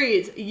 4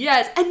 degrees.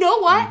 Yes. And know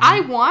what?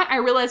 I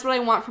realize what I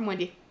want from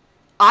Wendy.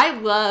 I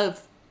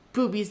love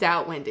boobies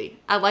out Wendy.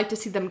 I like to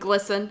see them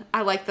glisten.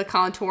 I like the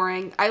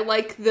contouring. I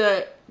like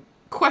the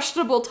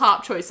questionable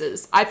top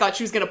choices. I thought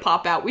she was going to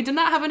pop out. We did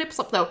not have a nip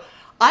slip though.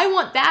 I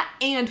want that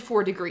and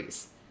 4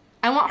 degrees.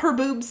 I want her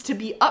boobs to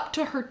be up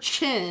to her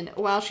chin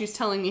while she's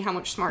telling me how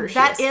much smarter she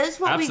is. That is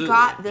what we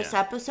got this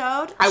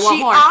episode. I want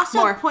more. She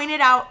also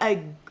pointed out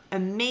an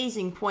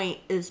amazing point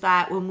is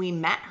that when we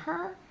met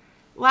her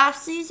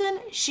last season,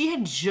 she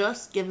had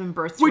just given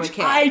birth to a kid. Which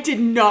I did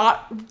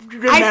not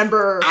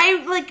remember.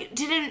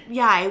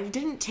 I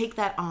didn't take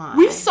that on.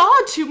 We saw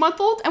a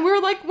 2-month-old and we were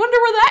like, wonder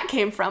where that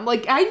came from.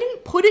 Like, I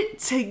didn't put it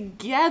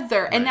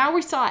together. Right. And now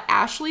we saw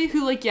Ashley,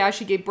 who, like, yeah,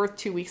 she gave birth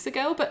 2 weeks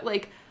ago, but,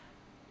 like,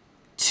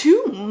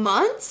 2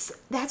 months?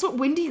 That's what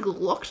Wendy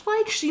looked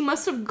like? She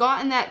must have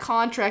gotten that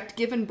contract,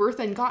 given birth,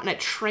 and gotten a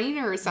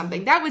trainer or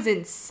something. That was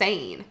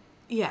insane.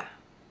 Yeah.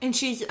 And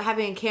she's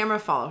having a camera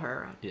follow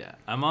her. Yeah.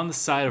 I'm on the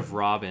side of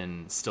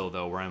Robin still,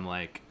 though, where I'm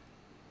like,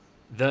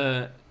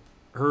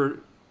 her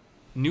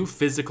new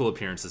physical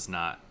appearance is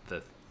not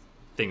the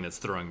thing that's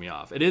throwing me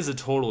off. It is a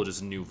total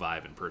just new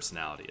vibe and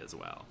personality as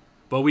well.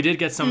 But we did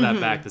get some of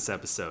that back this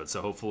episode,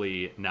 so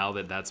hopefully now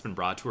that that's been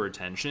brought to her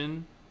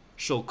attention,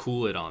 she'll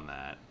cool it on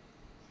that.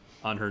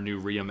 On her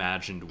new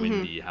reimagined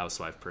Wendy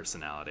housewife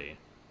personality.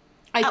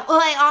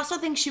 I also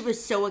think she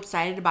was so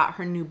excited about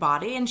her new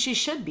body, and she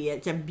should be.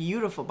 It's a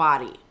beautiful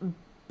body.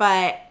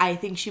 But I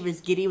think she was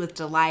giddy with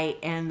delight,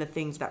 and the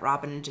things that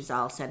Robin and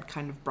Giselle said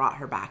kind of brought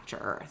her back to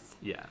earth.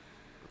 Yeah.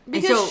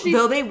 And so,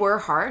 though they were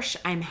harsh,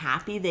 I'm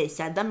happy they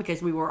said them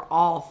because we were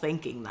all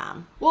thinking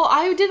them. Well,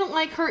 I didn't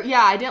like her.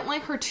 Yeah, I didn't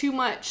like her too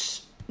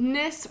much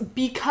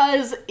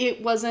because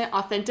it wasn't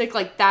authentic.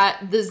 Like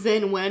that, the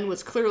Zen Wen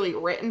was clearly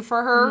written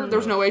for her.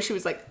 There's no way she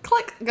was like,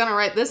 click, gonna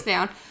write this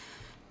down.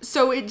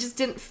 So it just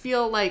didn't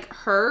feel like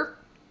her.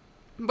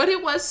 But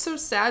it was so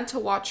sad to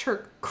watch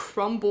her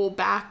crumble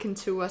back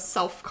into a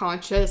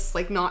self-conscious,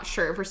 like not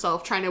sure of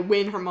herself, trying to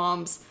win her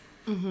mom's,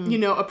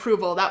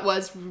 approval. That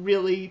was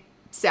really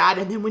sad.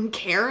 And then when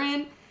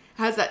Karen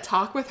has that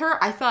talk with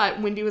her, I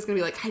thought Wendy was going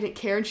to be like, I didn't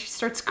care, and she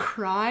starts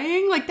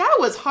crying. Like, that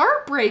was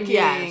heartbreaking.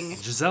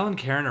 Yes. Giselle and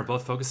Karen are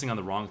both focusing on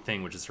the wrong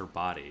thing, which is her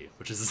body,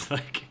 which is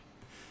like,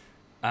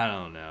 I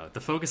don't know.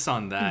 The focus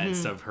on that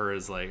instead of her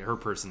is like, her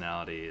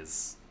personality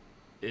is,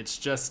 it's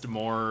just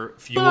more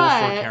fuel for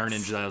Karen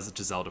and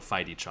Giselle to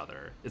fight each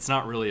other. It's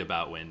not really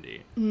about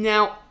Wendy.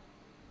 Now,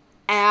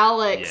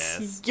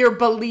 Alex, you're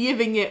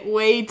believing it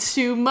way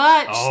too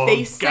much. Oh,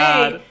 they say...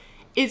 God.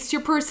 It's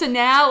your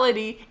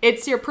personality.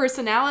 It's your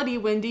personality,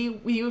 Wendy.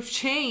 You've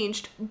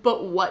changed.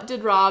 But what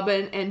did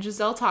Robin and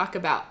Giselle talk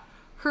about?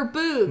 Her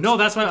boobs. No,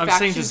 that's what I'm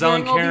saying. Giselle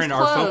and Karen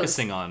are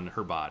focusing on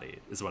her body,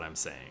 is what I'm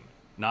saying.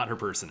 Not her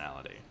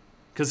personality.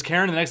 Because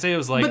Karen the next day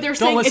was like, but they're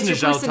saying it's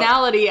your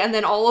personality, and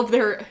then all of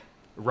their...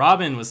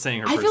 Robin was saying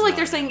her personality. I feel like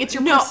they're saying it's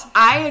your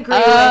I agree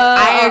with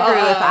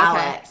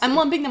Alex. Okay. I'm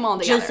lumping them all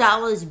together.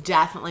 Giselle is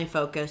definitely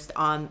focused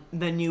on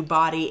the new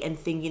body and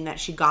thinking that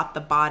she got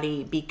the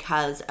body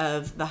because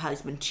of the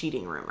husband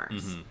cheating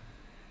rumors. Mm-hmm.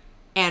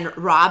 And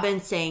Robin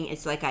saying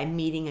it's like I'm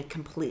meeting a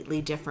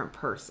completely different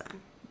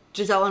person.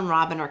 Giselle and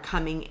Robin are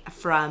coming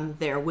from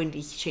their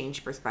Wendy's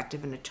change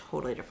perspective in a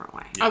totally different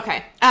way. Yeah.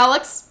 Okay.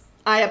 Alex,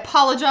 I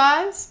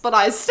apologize, but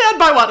I stand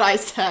by what I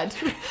said.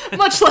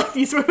 Much like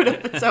these women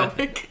at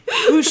Potomac.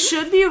 Who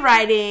should be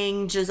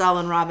writing Giselle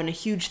and Robin a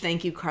huge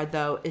thank you card,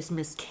 though, is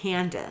Miss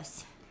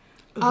Candace.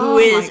 Who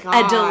is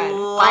a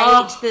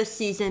delight this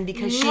season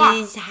because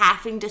she's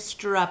having to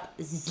stir up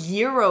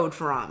zero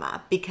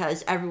drama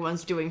because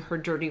everyone's doing her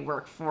dirty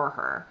work for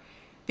her.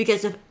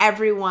 Because if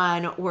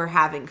everyone were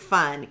having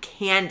fun,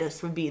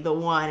 Candace would be the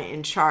one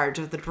in charge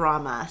of the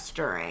drama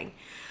stirring.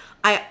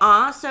 I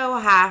also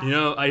have...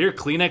 I hear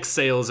Kleenex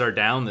sales are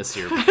down this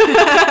year.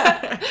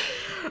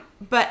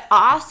 But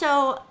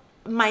also,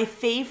 my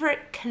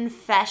favorite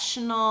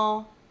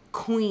confessional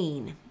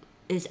queen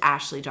is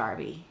Ashley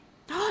Darby.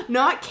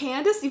 Not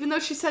Candace, even though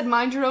she said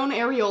mind your own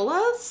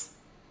areolas?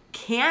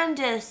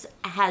 Candace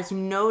has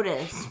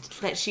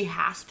noticed that she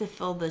has to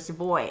fill this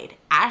void.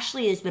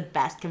 Ashley is the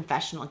best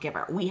confessional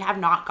giver. We have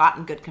not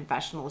gotten good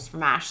confessionals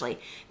from Ashley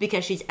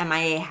because she's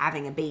MIA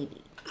having a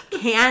baby.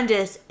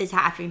 Candace is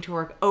having to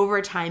work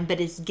overtime, but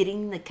is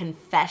getting the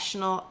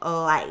confessional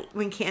light.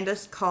 When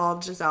Candace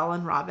called Giselle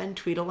and Robin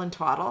Tweedle and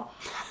Twaddle,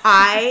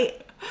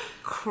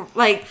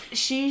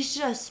 she's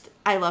just,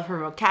 I love her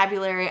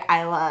vocabulary.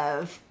 I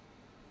love,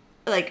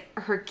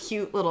 her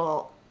cute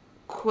little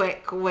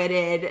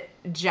quick-witted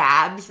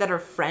jabs that are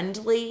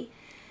friendly.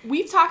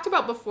 We've talked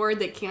about before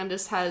that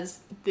Candace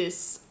has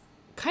this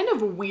kind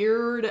of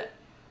weird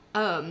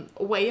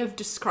way of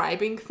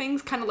describing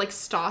things, kind of like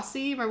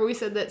Stassi. Remember we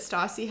said that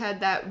Stassi had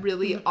that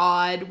really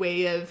odd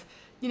way of,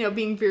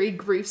 being very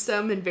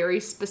gruesome and very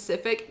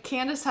specific?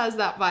 Candace has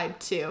that vibe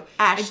too.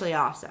 Ashley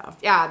also.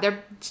 Yeah,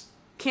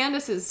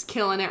 Candace is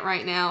killing it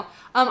right now.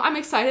 I'm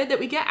excited that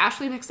we get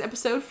Ashley next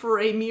episode for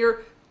a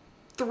mere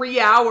 3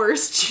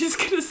 hours.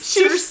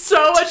 She's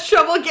so much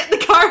trouble getting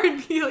the car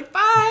and be like,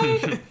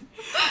 bye.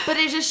 But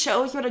it just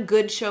shows what a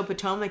good show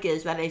Potomac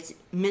is, that it's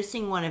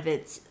missing one of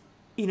its,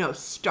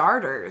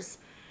 starters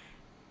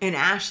in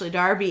Ashley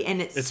Darby,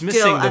 and it's still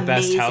missing the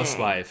amazing. best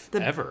housewife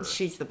ever.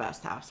 She's the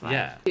best housewife.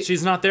 Yeah.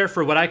 She's not there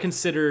for what I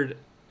considered,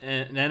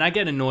 and I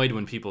get annoyed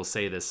when people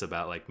say this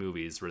about like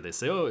movies where they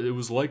say, oh, it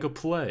was like a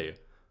play.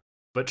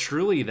 But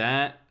truly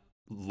that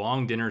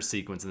long dinner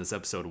sequence in this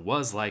episode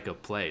was like a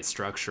play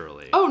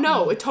structurally. Oh,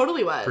 no, it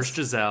totally was. First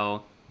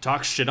Giselle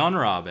talks shit on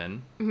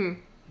Robin,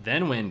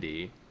 then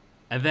Wendy,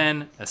 and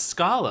then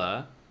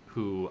Escala,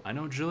 who I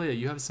know, Julia,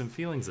 you have some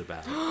feelings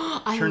about,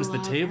 turns the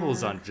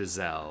tables on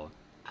Giselle.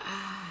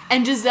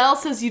 And Giselle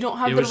says you don't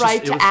have the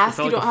right to ask,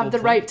 you don't have the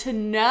right to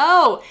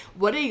know.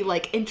 What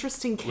a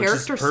interesting character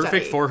study. Which is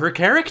perfect for her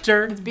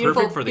character. It's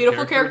beautiful, Perfect for the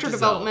beautiful character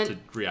development. to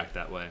react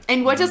that way.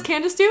 And what does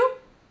Candace do?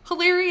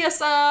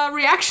 Hilarious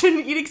reaction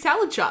eating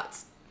salad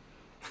shots,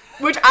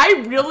 which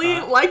I really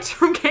liked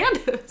from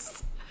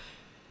Candace.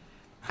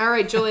 All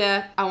right,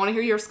 Julia, I want to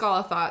hear your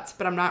Scala thoughts,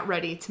 but I'm not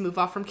ready to move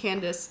off from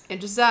Candace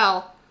and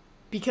Giselle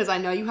because I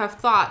know you have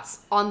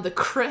thoughts on the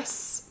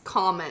Chris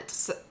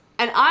comments.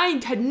 And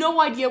I had no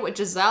idea what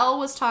Giselle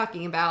was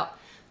talking about.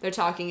 They're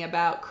talking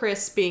about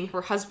Chris being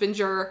her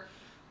husbander.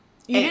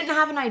 You didn't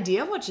have an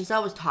idea what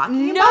Giselle was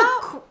talking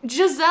about?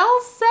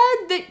 Giselle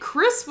said that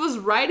Chris was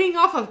riding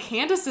off of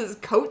Candace's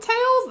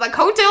coattails? The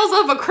coattails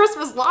of a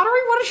Christmas lottery?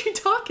 What is she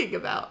talking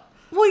about?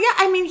 Well, yeah,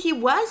 I mean, he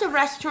was a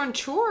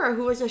restaurateur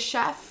who was a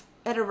chef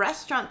at a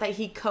restaurant that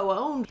he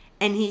co-owned.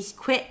 And he's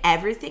quit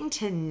everything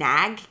to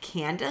nag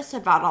Candace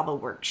about all the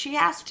work she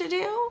has to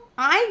do?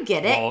 I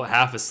get it. While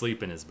half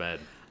asleep in his bed.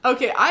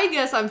 Okay, I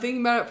guess I'm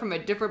thinking about it from a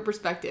different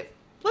perspective.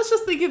 Let's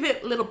just think of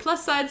it little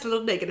plus sides,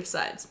 little negative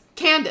sides.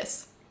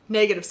 Candace,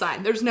 negative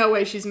sign. There's no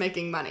way she's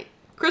making money.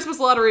 Christmas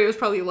lottery was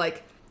probably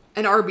like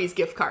an Arby's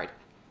gift card.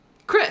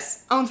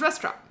 Chris owns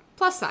restaurant.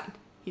 Plus sign.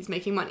 He's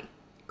making money.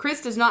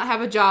 Chris does not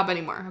have a job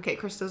anymore. Okay,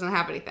 Chris doesn't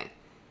have anything.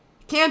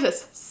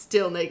 Candace,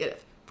 still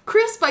negative.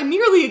 Chris, by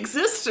merely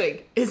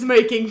existing, is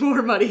making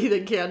more money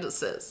than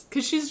Candace is.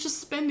 Because she's just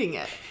spending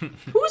it.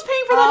 Who's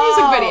paying for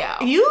that music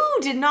video? You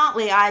did not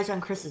lay eyes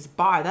on Chris's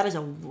bar. That is a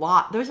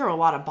lot. Those are a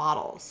lot of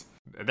bottles.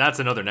 That's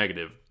another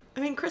negative. I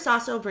mean, Chris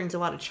also brings a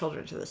lot of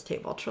children to this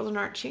table. Children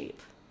aren't cheap.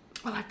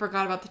 Oh, I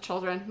forgot about the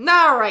children.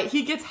 All right,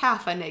 he gets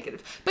half a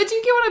negative. But do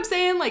you get what I'm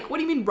saying? Like, what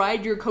do you mean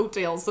ride your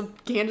coattails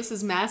of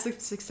Candace's massive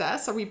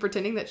success? Are we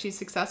pretending that she's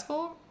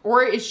successful?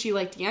 Or is she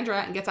like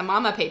Deandra and gets a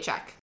mama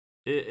paycheck?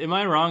 Am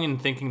I wrong in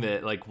thinking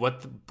that like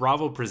what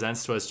Bravo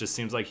presents to us just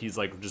seems like he's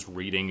like just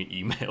reading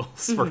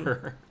emails for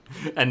her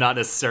and not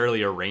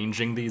necessarily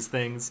arranging these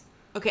things?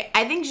 Okay,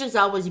 I think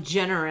Giselle was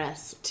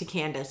generous to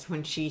Candace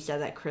when she said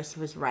that Chris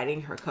was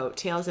riding her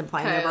coattails,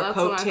 implying there were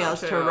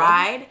coattails to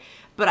ride.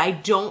 But I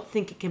don't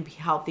think it can be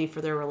healthy for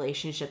their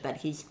relationship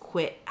that he's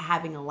quit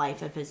having a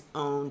life of his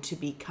own to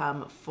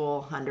become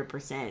full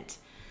 100%.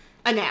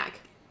 A nag.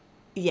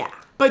 Yeah.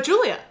 But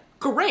Julia,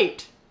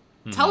 great.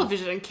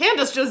 Television.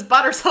 Candace just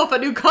bought herself a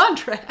new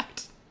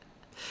contract.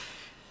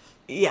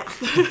 Yeah.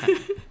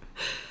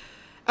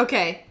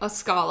 Okay,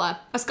 Escala.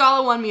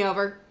 Escala won me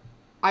over.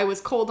 I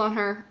was cold on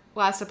her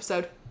last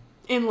episode.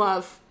 In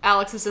love.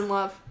 Alex is in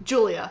love.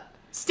 Julia,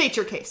 state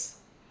your case.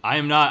 I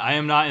am not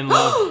in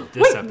love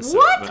this episode.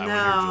 What? But I No.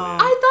 wanna hear Julia.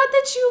 I thought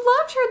that you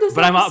loved her this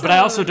episode. But I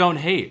also don't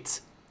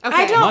hate.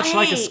 Okay. I don't Much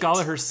like hate.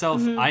 Escala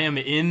herself, I am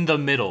in the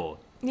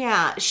middle.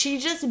 Yeah, she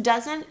just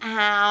doesn't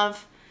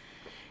have...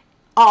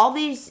 All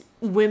these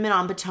women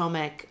on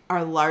Potomac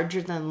are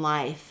larger than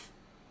life.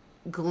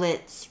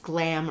 Glitz,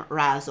 glam,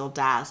 razzle,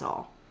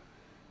 dazzle.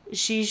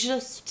 She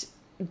just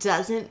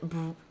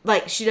doesn't...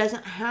 she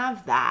doesn't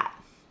have that.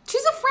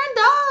 She's a friend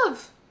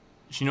of.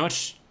 You know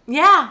what?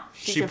 Yeah.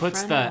 She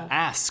puts the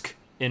ask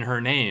in her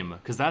name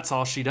because that's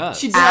all she does.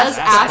 She does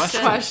ask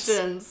questions.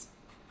 questions.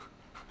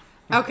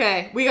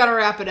 Okay, we gotta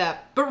wrap it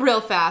up, but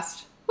real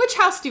fast. Which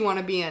house do you want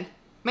to be in?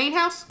 Main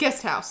house?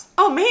 Guest house?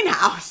 Oh, main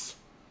house.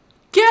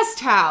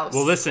 Guest house!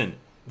 Well, listen,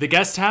 the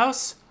guest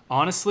house,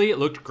 honestly, it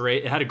looked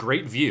great. It had a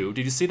great view.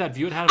 Did you see that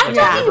view it had? I'm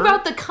talking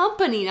about the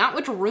company, not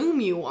which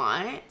room you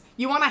want.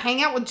 You want to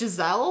hang out with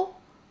Giselle?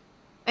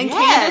 And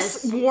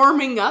Yes. Candace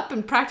warming up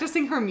and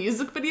practicing her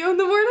music video in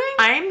the morning?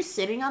 I'm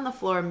sitting on the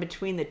floor in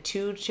between the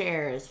two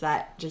chairs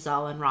that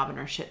Giselle and Robin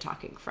are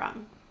shit-talking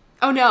from.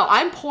 Oh no,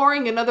 I'm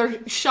pouring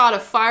another shot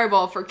of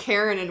Fireball for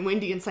Karen and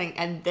Wendy and saying,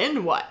 and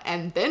then what?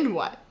 And then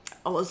what?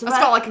 Elizabeth,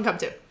 That's all I can come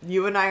to.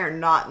 you and I are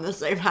not in the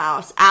same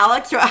house.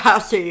 Alex, what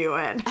house are you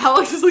in?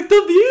 Alex is like,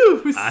 the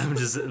views. I'm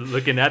just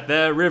looking at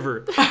the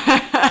river.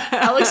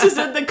 Alex is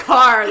in the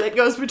car that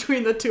goes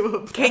between the two of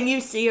them. Can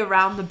you see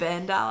around the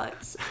bend,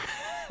 Alex?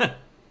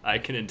 I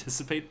can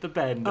anticipate the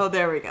bend. Oh,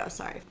 there we go.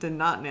 Sorry. Did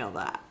not nail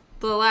that.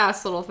 The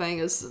last little thing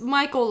is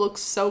Michael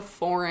looks so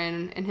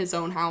foreign in his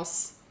own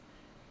house.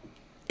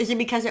 Is it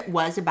because it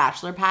was a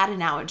bachelor pad and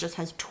now it just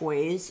has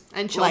toys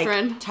And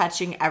children. like,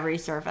 touching every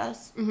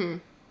surface? Mm-hmm.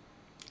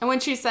 And when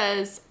she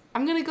says,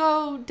 I'm going to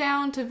go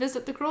down to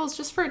visit the girls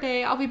just for a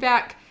day, I'll be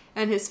back,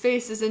 and his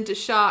face is into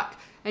shock,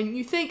 and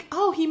you think,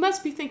 oh, he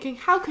must be thinking,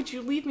 how could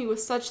you leave me with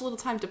such little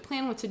time to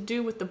plan what to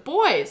do with the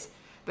boys?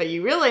 But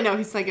you really know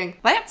he's thinking,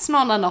 that's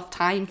not enough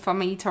time for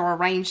me to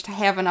arrange to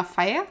have an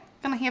affair.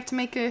 Gonna have to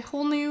make a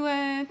whole new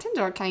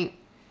Tinder account.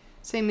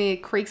 Say me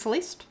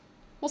Craigslist.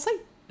 We'll see.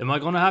 Am I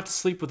going to have to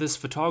sleep with this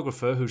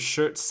photographer whose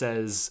shirt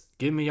says,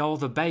 give me all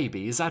the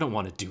babies? I don't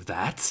want to do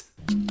that.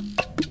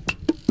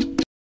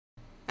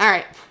 All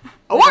right,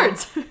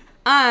 awards.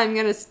 I'm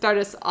going to start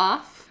us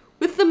off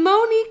with the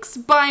Monique's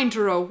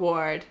Binder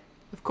Award.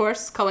 Of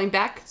course, calling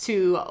back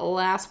to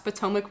last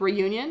Potomac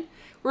reunion,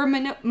 where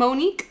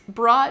Monique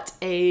brought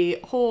a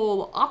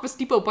whole Office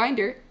Depot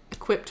binder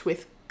equipped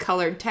with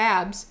colored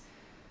tabs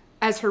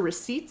as her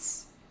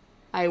receipts.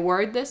 I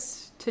award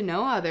this to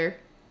no other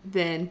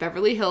than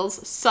Beverly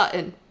Hills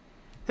Sutton,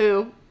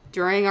 who,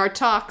 during our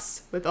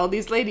talks with all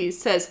these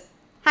ladies, says,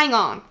 hang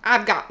on,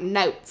 I've got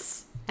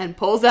notes, and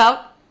pulls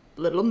out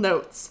little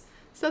notes.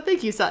 So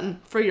thank you, Sutton,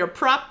 for your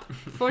prop,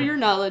 for your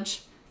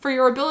knowledge, for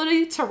your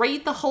ability to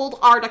read the whole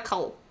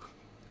article.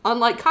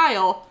 Unlike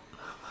Kyle,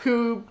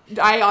 who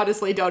I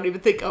honestly don't even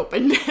think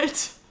opened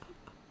it.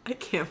 I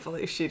can't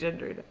believe she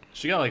didn't read it.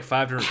 She got like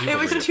 500 people. It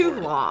was read it too for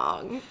her.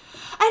 long.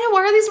 I know,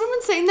 why are these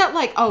women saying that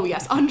like, oh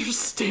yes,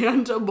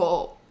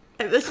 understandable.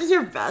 This is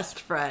your best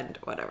friend.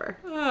 Whatever.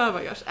 Oh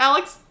my gosh.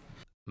 Alex?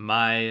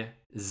 My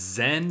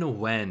Zen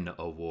Wen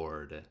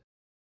Award,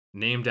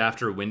 named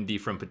after Wendy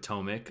from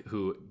Potomac,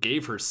 who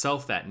gave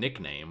herself that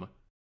nickname,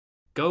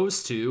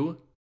 goes to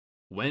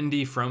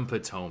Wendy from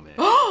Potomac,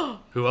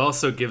 who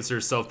also gives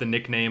herself the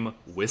nickname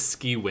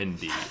Whiskey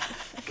Wendy.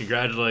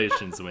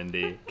 Congratulations,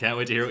 Wendy. Can't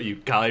wait to hear what you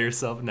call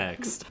yourself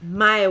next.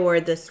 My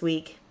award this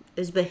week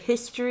is The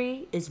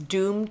History is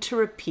Doomed to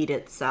Repeat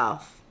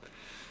Itself.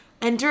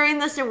 And during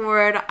this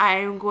award, I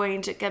am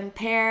going to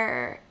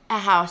compare a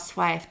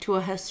housewife to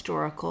a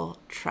historical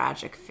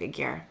tragic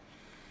figure.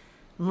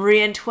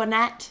 Marie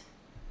Antoinette,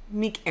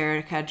 meet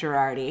Erica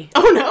Girardi.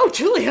 Oh no,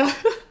 Julia.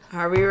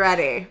 Are we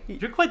ready?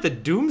 You're quite the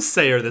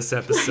doomsayer this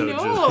episode, Julia.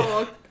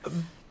 No.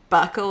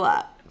 Buckle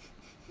up.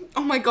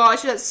 Oh my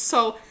gosh, that's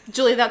so...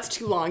 Julia, that's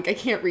too long. I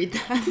can't read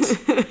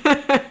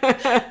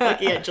that.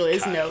 Looking at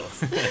Julia's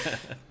notes.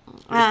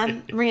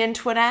 Marie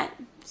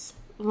Antoinette's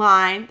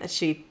line that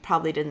she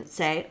probably didn't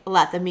say,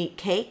 let them eat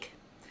cake,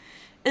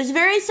 is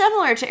very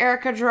similar to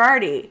Erica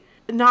Girardi.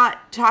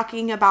 Not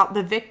talking about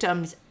the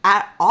victims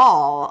at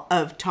all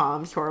of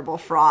Tom's horrible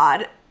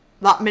fraud.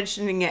 Not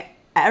mentioning it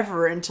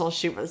ever until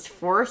she was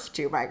forced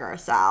to by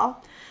Garcelle.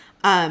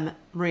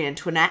 Marie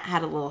Antoinette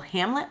had a little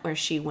Hamlet where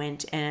she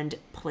went and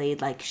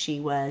played like she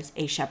was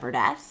a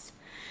shepherdess.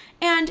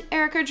 And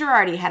Erica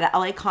Girardi had a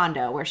LA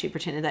condo where she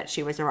pretended that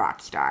she was a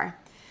rock star.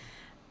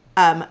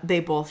 They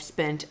both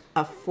spent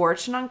a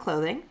fortune on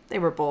clothing. They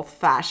were both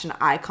fashion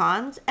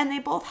icons, and they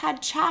both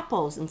had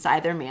chapels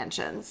inside their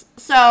mansions.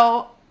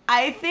 So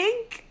I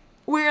think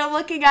we're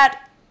looking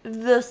at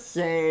the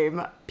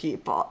same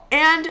people.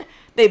 And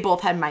they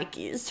both had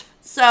Mikeys.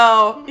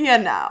 So, you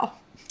know.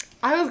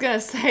 I was gonna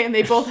say, and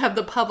they both have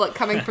the public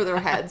coming for their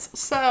heads.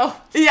 So,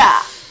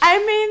 Yeah.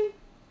 I mean,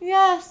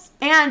 yes.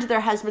 And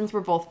their husbands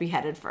were both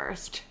beheaded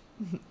first.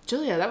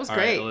 Julia, that was All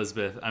right, great.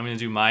 Elizabeth, I'm going to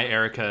do my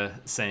Erica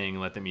saying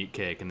let them eat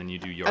cake, and then you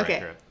do your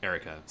Okay.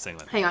 Erica saying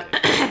let them Hang eat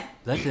on. cake.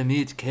 Let them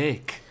eat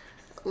cake.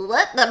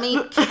 Let them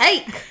eat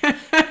cake.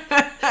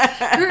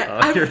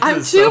 Yours I'm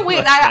is too. so Wait,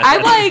 much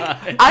I'm better.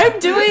 like, I'm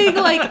doing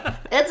like.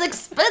 It's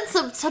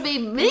expensive to be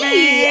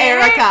me,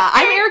 Erica.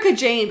 I'm Erica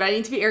Jane, but I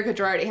need to be Erica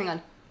Girardi. Hang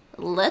on.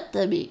 Let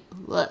them eat.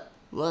 Let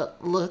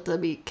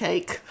them eat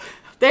cake.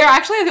 There,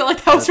 actually, I feel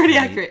like that was pretty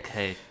accurate.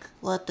 Cake.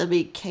 Let them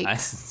eat cake. I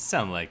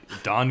sound like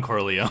Don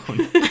Corleone.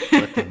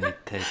 Let them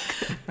eat cake.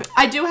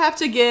 I do have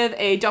to give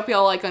a Don't Be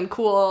All Like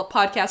Uncool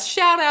podcast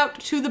shout out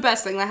to the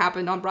best thing that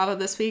happened on Bravo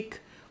this week,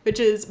 which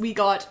is we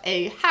got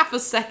a half a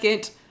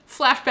second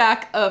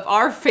flashback of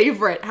our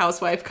favorite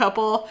housewife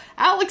couple,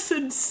 Alex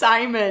and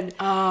Simon.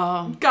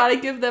 Oh. Gotta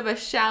give them a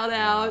shout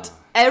out.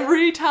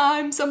 Every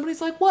time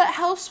somebody's like, what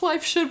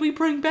housewife should we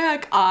bring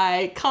back?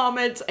 I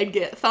comment and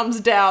get thumbs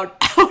down.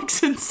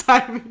 Alex and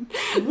Simon.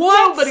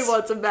 What? Nobody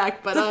wants them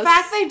back but The us.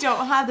 fact they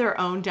don't have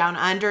their own Down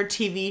Under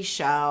TV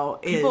show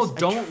is People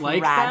don't a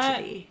like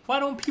tragedy. that? Why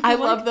don't people I like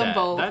love them that?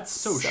 both That's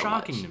so so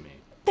shocking much. to me.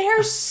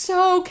 They're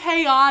so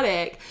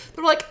chaotic.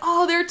 They're like,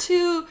 oh, they're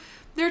too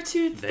They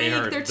fake.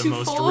 are They're the too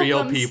most full real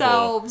of people.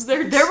 themselves. They're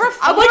reformed.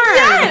 I'm like,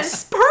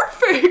 yes,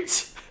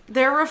 perfect.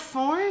 They're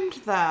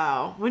reformed,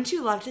 though. Wouldn't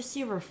you love to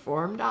see a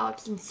reformed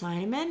Alex and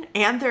Simon?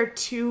 And they're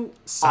two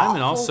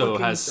Simon also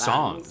awful-looking has sons.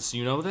 songs.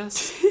 You know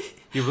this?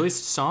 He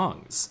released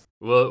songs.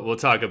 We'll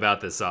talk about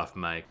this off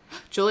mic.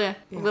 Julia,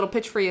 a little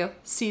pitch for you.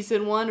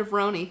 Season 1 of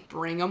Roni.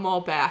 Bring them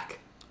all back.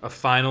 A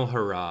final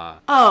hurrah.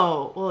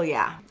 Oh, well,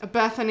 yeah.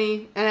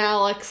 Bethany and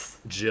Alex.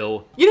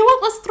 Jill. You know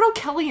what? Let's throw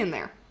Kelly in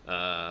there.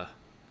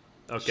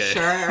 Okay.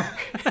 Sure.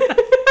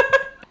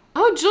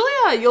 Oh,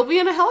 Julia, you'll be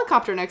in a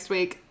helicopter next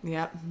week.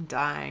 Yep, I'm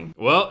dying.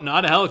 Well,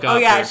 not a helicopter. Oh,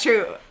 yeah,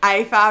 true.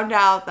 I found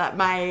out that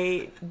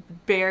my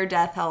bear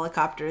death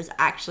helicopter is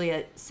actually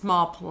a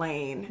small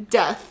plane.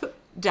 Death.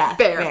 Death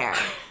Bear.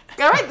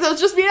 All right, so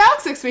just meet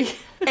Alex next week.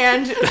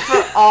 And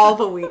for all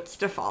the weeks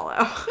to follow.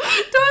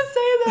 Don't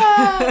say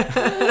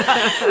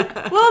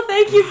that. Well,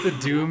 thank you. The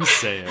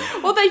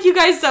doomsayer. Well, thank you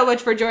guys so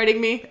much for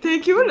joining me.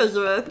 Thank you,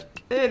 Elizabeth.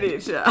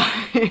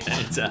 Anytime.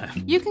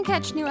 Anytime. You can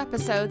catch new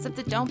episodes of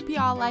the Don't Be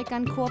All Like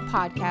Uncool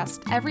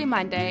podcast every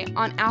Monday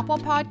on Apple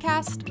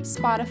Podcast,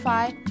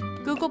 Spotify,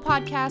 Google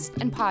Podcast,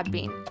 and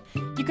Podbean.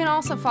 You can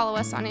also follow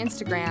us on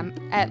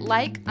Instagram at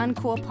Like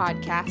Uncool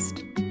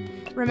Podcast.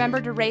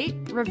 Remember to rate,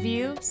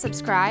 review,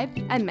 subscribe,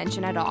 and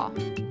mention it all.